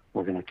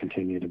we're going to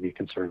continue to be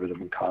conservative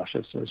and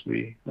cautious as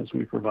we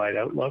provide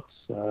outlooks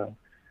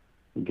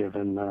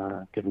given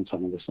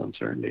some of this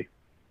uncertainty.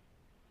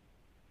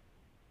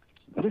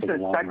 Just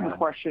a second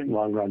question.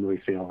 Long run, we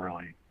feel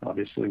really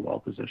obviously well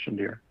positioned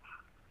here.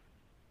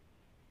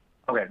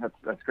 Okay,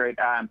 that's great.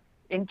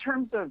 In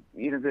terms of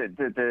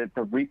the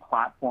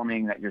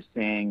replatforming that you're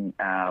seeing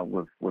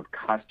with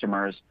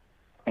customers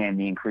and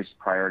the increased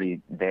priority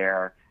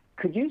there,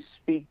 could you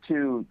speak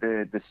to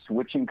the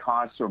switching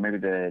costs or maybe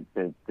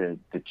the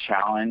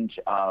challenge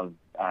of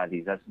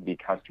these SMB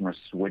customers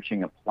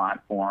switching a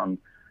platform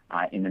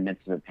in the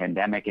midst of a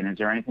pandemic? And is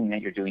there anything that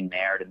you're doing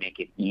there to make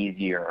it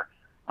easier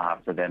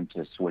for them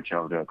to switch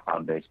over to a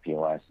cloud-based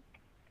POS?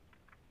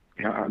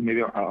 Yeah,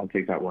 maybe I'll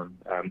take that one.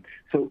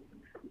 So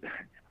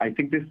I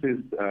think this is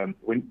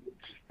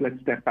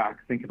let's step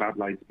back, think about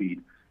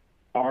Lightspeed.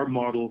 Our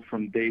model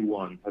from day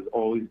one has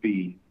always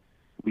been,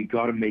 we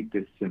got to make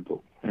this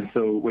simple. And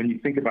so when you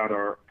think about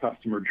our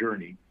customer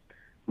journey,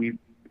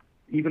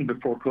 even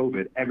before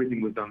COVID,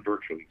 everything was done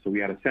virtually. So we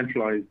had a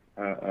centralized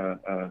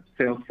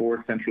sales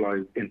force,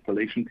 centralized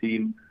installation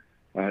team,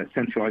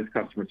 centralized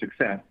customer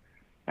success.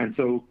 And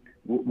so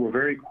we're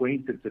very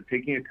acquainted to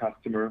taking a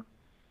customer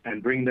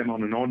and bring them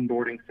on an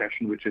onboarding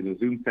session, which is a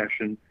Zoom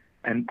session,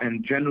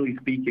 and generally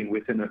speaking,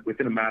 within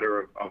a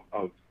matter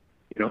of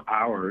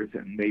hours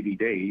and maybe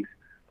days,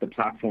 the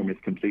platform is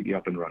completely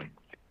up and running.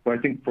 So I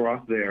think for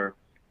us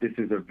this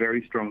is a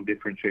very strong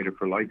differentiator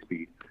for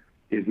Lightspeed,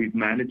 is we've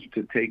managed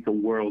to take a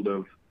world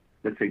of,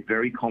 let's say,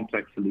 very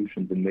complex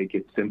solutions and make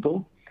it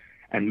simple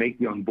and make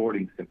the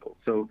onboarding simple.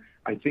 So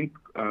I think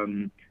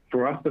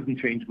for us doesn't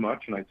change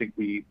much, and I think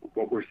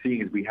what we're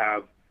seeing is we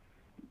have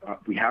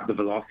the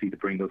velocity to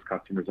bring those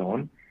customers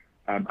on.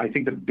 I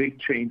think the big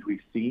change we've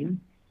seen,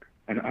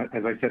 and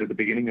as I said at the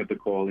beginning of the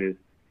call, is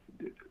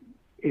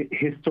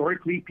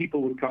historically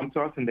people would come to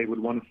us and they would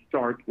want to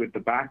start with the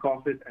back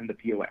office and the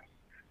POS.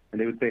 And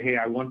they would say, hey,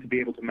 I want to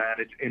be able to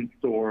manage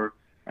in-store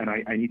and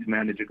I need to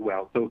manage it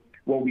well. So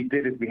what we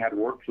did is we had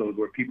workflows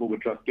where people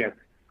would just get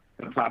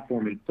the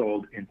platform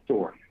installed in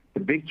store. The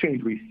big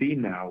change we've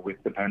seen now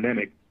with the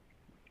pandemic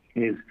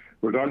is,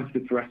 regardless if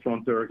it's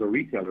restaurateurs or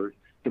retailers,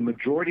 the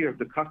majority of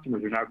the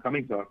customers are now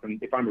coming to us.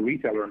 And if I'm a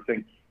retailer, I'm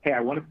saying, hey,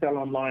 I want to sell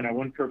online, I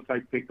want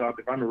curbside pickup.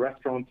 If I'm a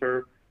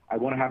restaurateur, I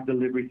want to have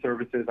delivery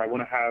services.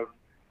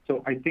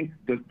 So I think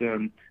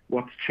that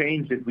what's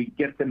changed is we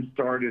get them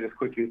started as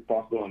quickly as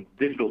possible on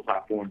digital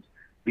platforms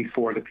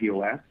before the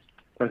POS.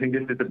 So I think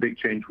this is a big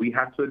change we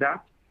have to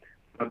adapt.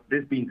 But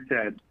this being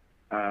said,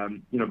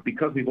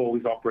 because we've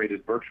always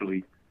operated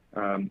virtually,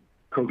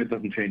 COVID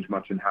doesn't change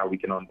much in how we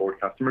can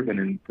onboard customers and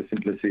in the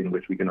simplicity in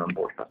which we can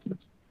onboard customers.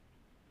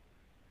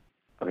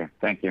 Okay,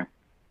 thank you.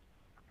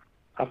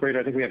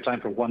 Operator, I think we have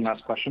time for one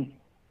last question.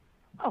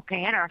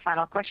 Okay, and our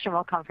final question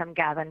will come from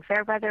Gavin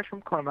Fairweather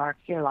from Cormark.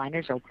 Your line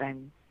is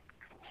open.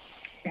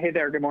 Hey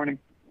there, good morning.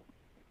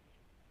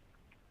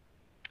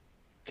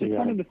 Just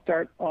wanted to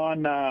start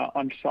on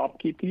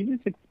ShopKeep. Can you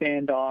just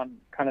expand on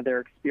kind of their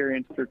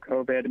experience through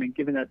COVID? I mean,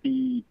 given that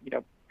the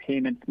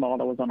payments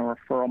model was on a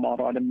referral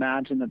model, I'd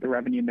imagine that the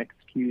revenue mix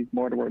skews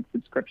more towards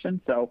subscription,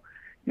 so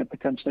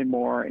potentially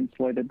more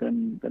insulated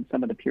than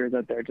some of the peers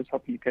out there. Just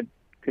hoping you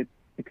could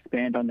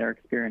expand on their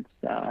experience,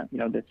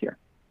 this year.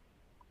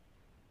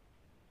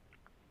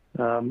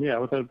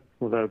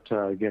 Without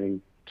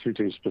getting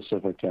too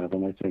specific,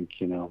 Gavin, I think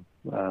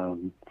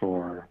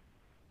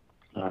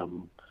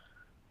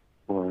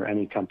for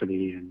any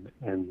company in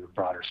the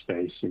broader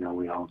space,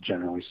 we all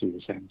generally see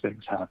the same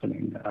things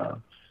happening.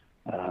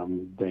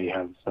 They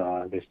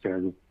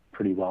fared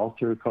pretty well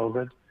through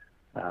COVID,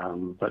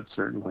 but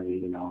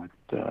certainly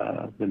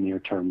the near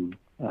term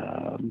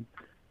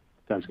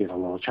does get a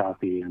little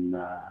choppy, and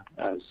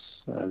as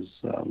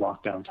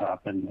lockdowns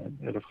happen,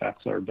 it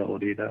affects our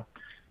ability to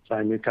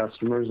sign new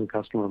customers and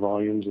customer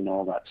volumes and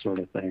all that sort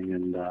of thing.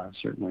 And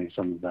certainly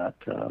some of that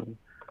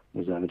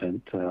was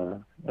evident,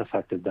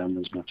 affected them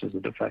as much as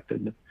it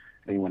affected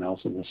anyone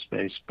else in this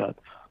space. But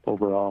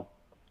overall,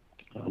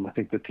 I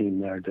think the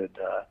team there did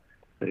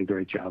a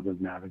great job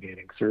of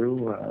navigating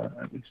through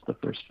at least the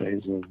first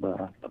phase of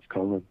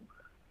COVID.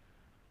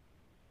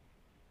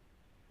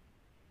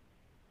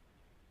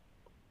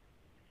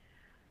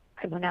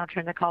 I will now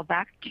turn the call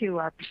back to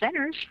our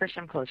presenters for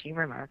some closing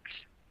remarks.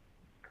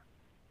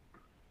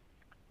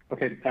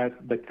 Okay,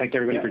 thank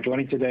everybody for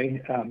joining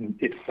today.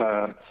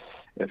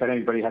 If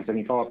anybody has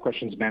any follow-up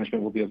questions,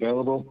 management will be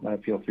available.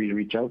 Feel free to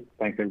reach out.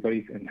 Thanks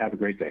everybody, and have a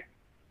great day.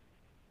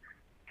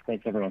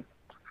 Thanks everyone.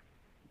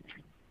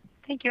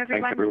 Thank you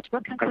everyone. Thanks,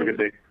 everyone. Have a good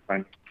day.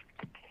 Bye.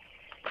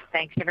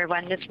 Thanks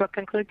everyone. This will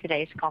conclude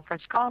today's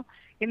conference call.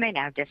 You may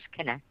now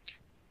disconnect.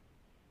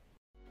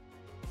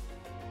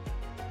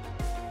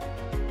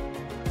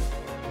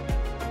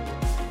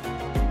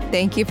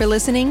 Thank you for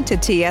listening to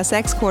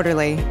TSX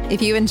Quarterly. If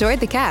you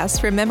enjoyed the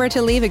cast, remember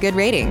to leave a good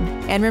rating.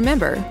 And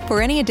remember,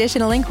 for any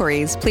additional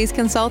inquiries, please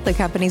consult the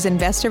company's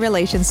investor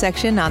relations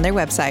section on their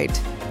website.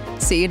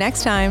 See you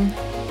next time.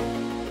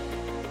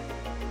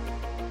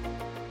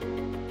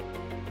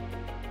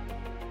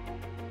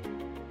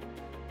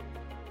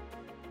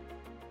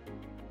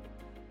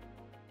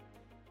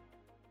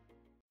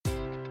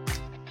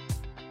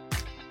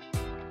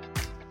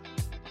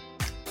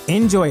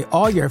 Enjoy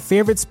all your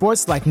favorite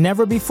sports like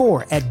never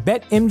before at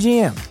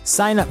BetMGM.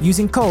 Sign up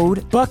using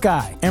code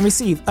Buckeye and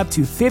receive up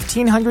to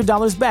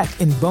 $1,500 back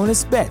in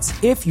bonus bets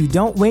if you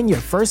don't win your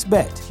first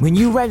bet. When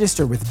you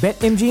register with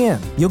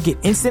BetMGM, you'll get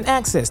instant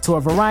access to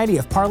a variety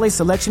of parlay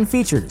selection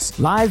features,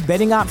 live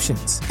betting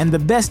options, and the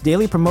best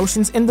daily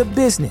promotions in the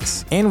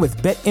business. And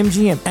with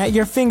BetMGM at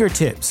your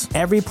fingertips,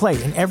 every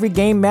play and every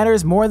game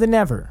matters more than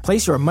ever.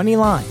 Place your money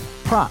line,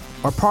 prop,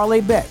 or parlay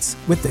bets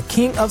with the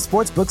king of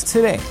sportsbooks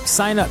today.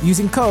 Sign up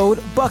using code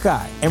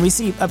Buckeye and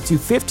receive up to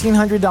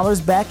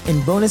 $1,500 back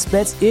in bonus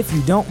bets if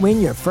you don't win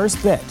your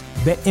first bet.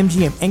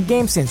 BetMGM and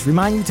GameSense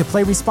remind you to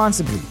play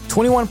responsibly.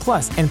 21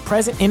 plus and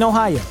present in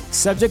Ohio,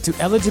 subject to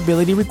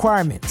eligibility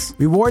requirements.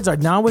 Rewards are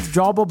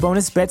non-withdrawable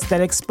bonus bets that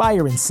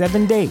expire in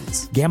 7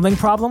 days. Gambling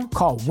problem?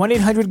 Call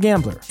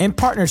 1-800-GAMBLER in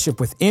partnership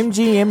with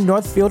MGM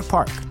Northfield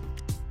Park.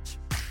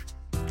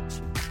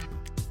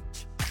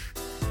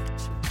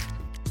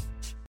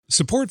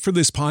 Support for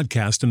this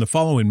podcast and the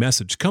following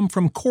message come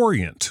from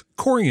Corient.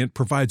 Corient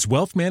provides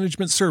wealth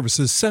management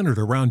services centered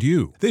around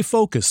you. They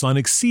focus on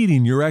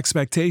exceeding your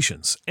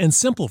expectations and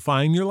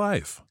simplifying your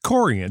life.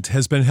 Corient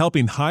has been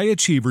helping high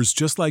achievers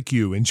just like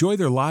you enjoy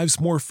their lives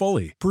more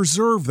fully,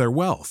 preserve their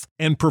wealth,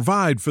 and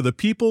provide for the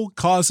people,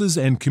 causes,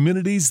 and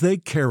communities they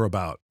care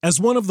about. As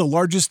one of the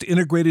largest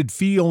integrated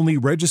fee-only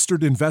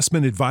registered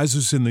investment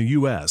advisors in the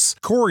U.S.,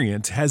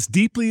 Corient has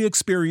deeply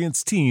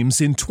experienced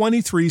teams in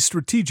 23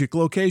 strategic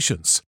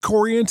locations.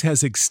 Corient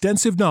has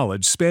extensive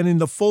knowledge spanning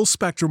the full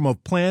spectrum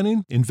of planning,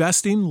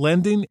 investing,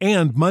 lending,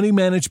 and money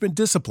management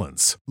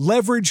disciplines.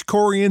 Leverage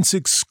Corient's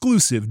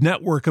exclusive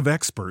network of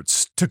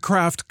experts to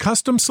craft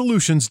custom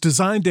solutions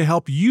designed to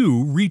help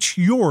you reach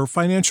your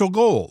financial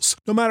goals,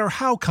 no matter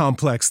how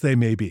complex they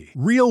may be.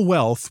 Real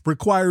wealth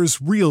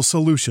requires real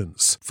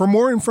solutions. For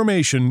more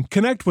information,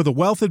 connect with a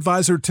wealth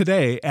advisor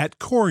today at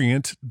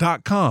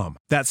Corient.com.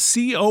 That's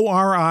Corient.com.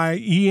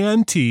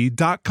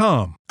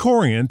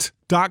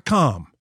 Corient.com.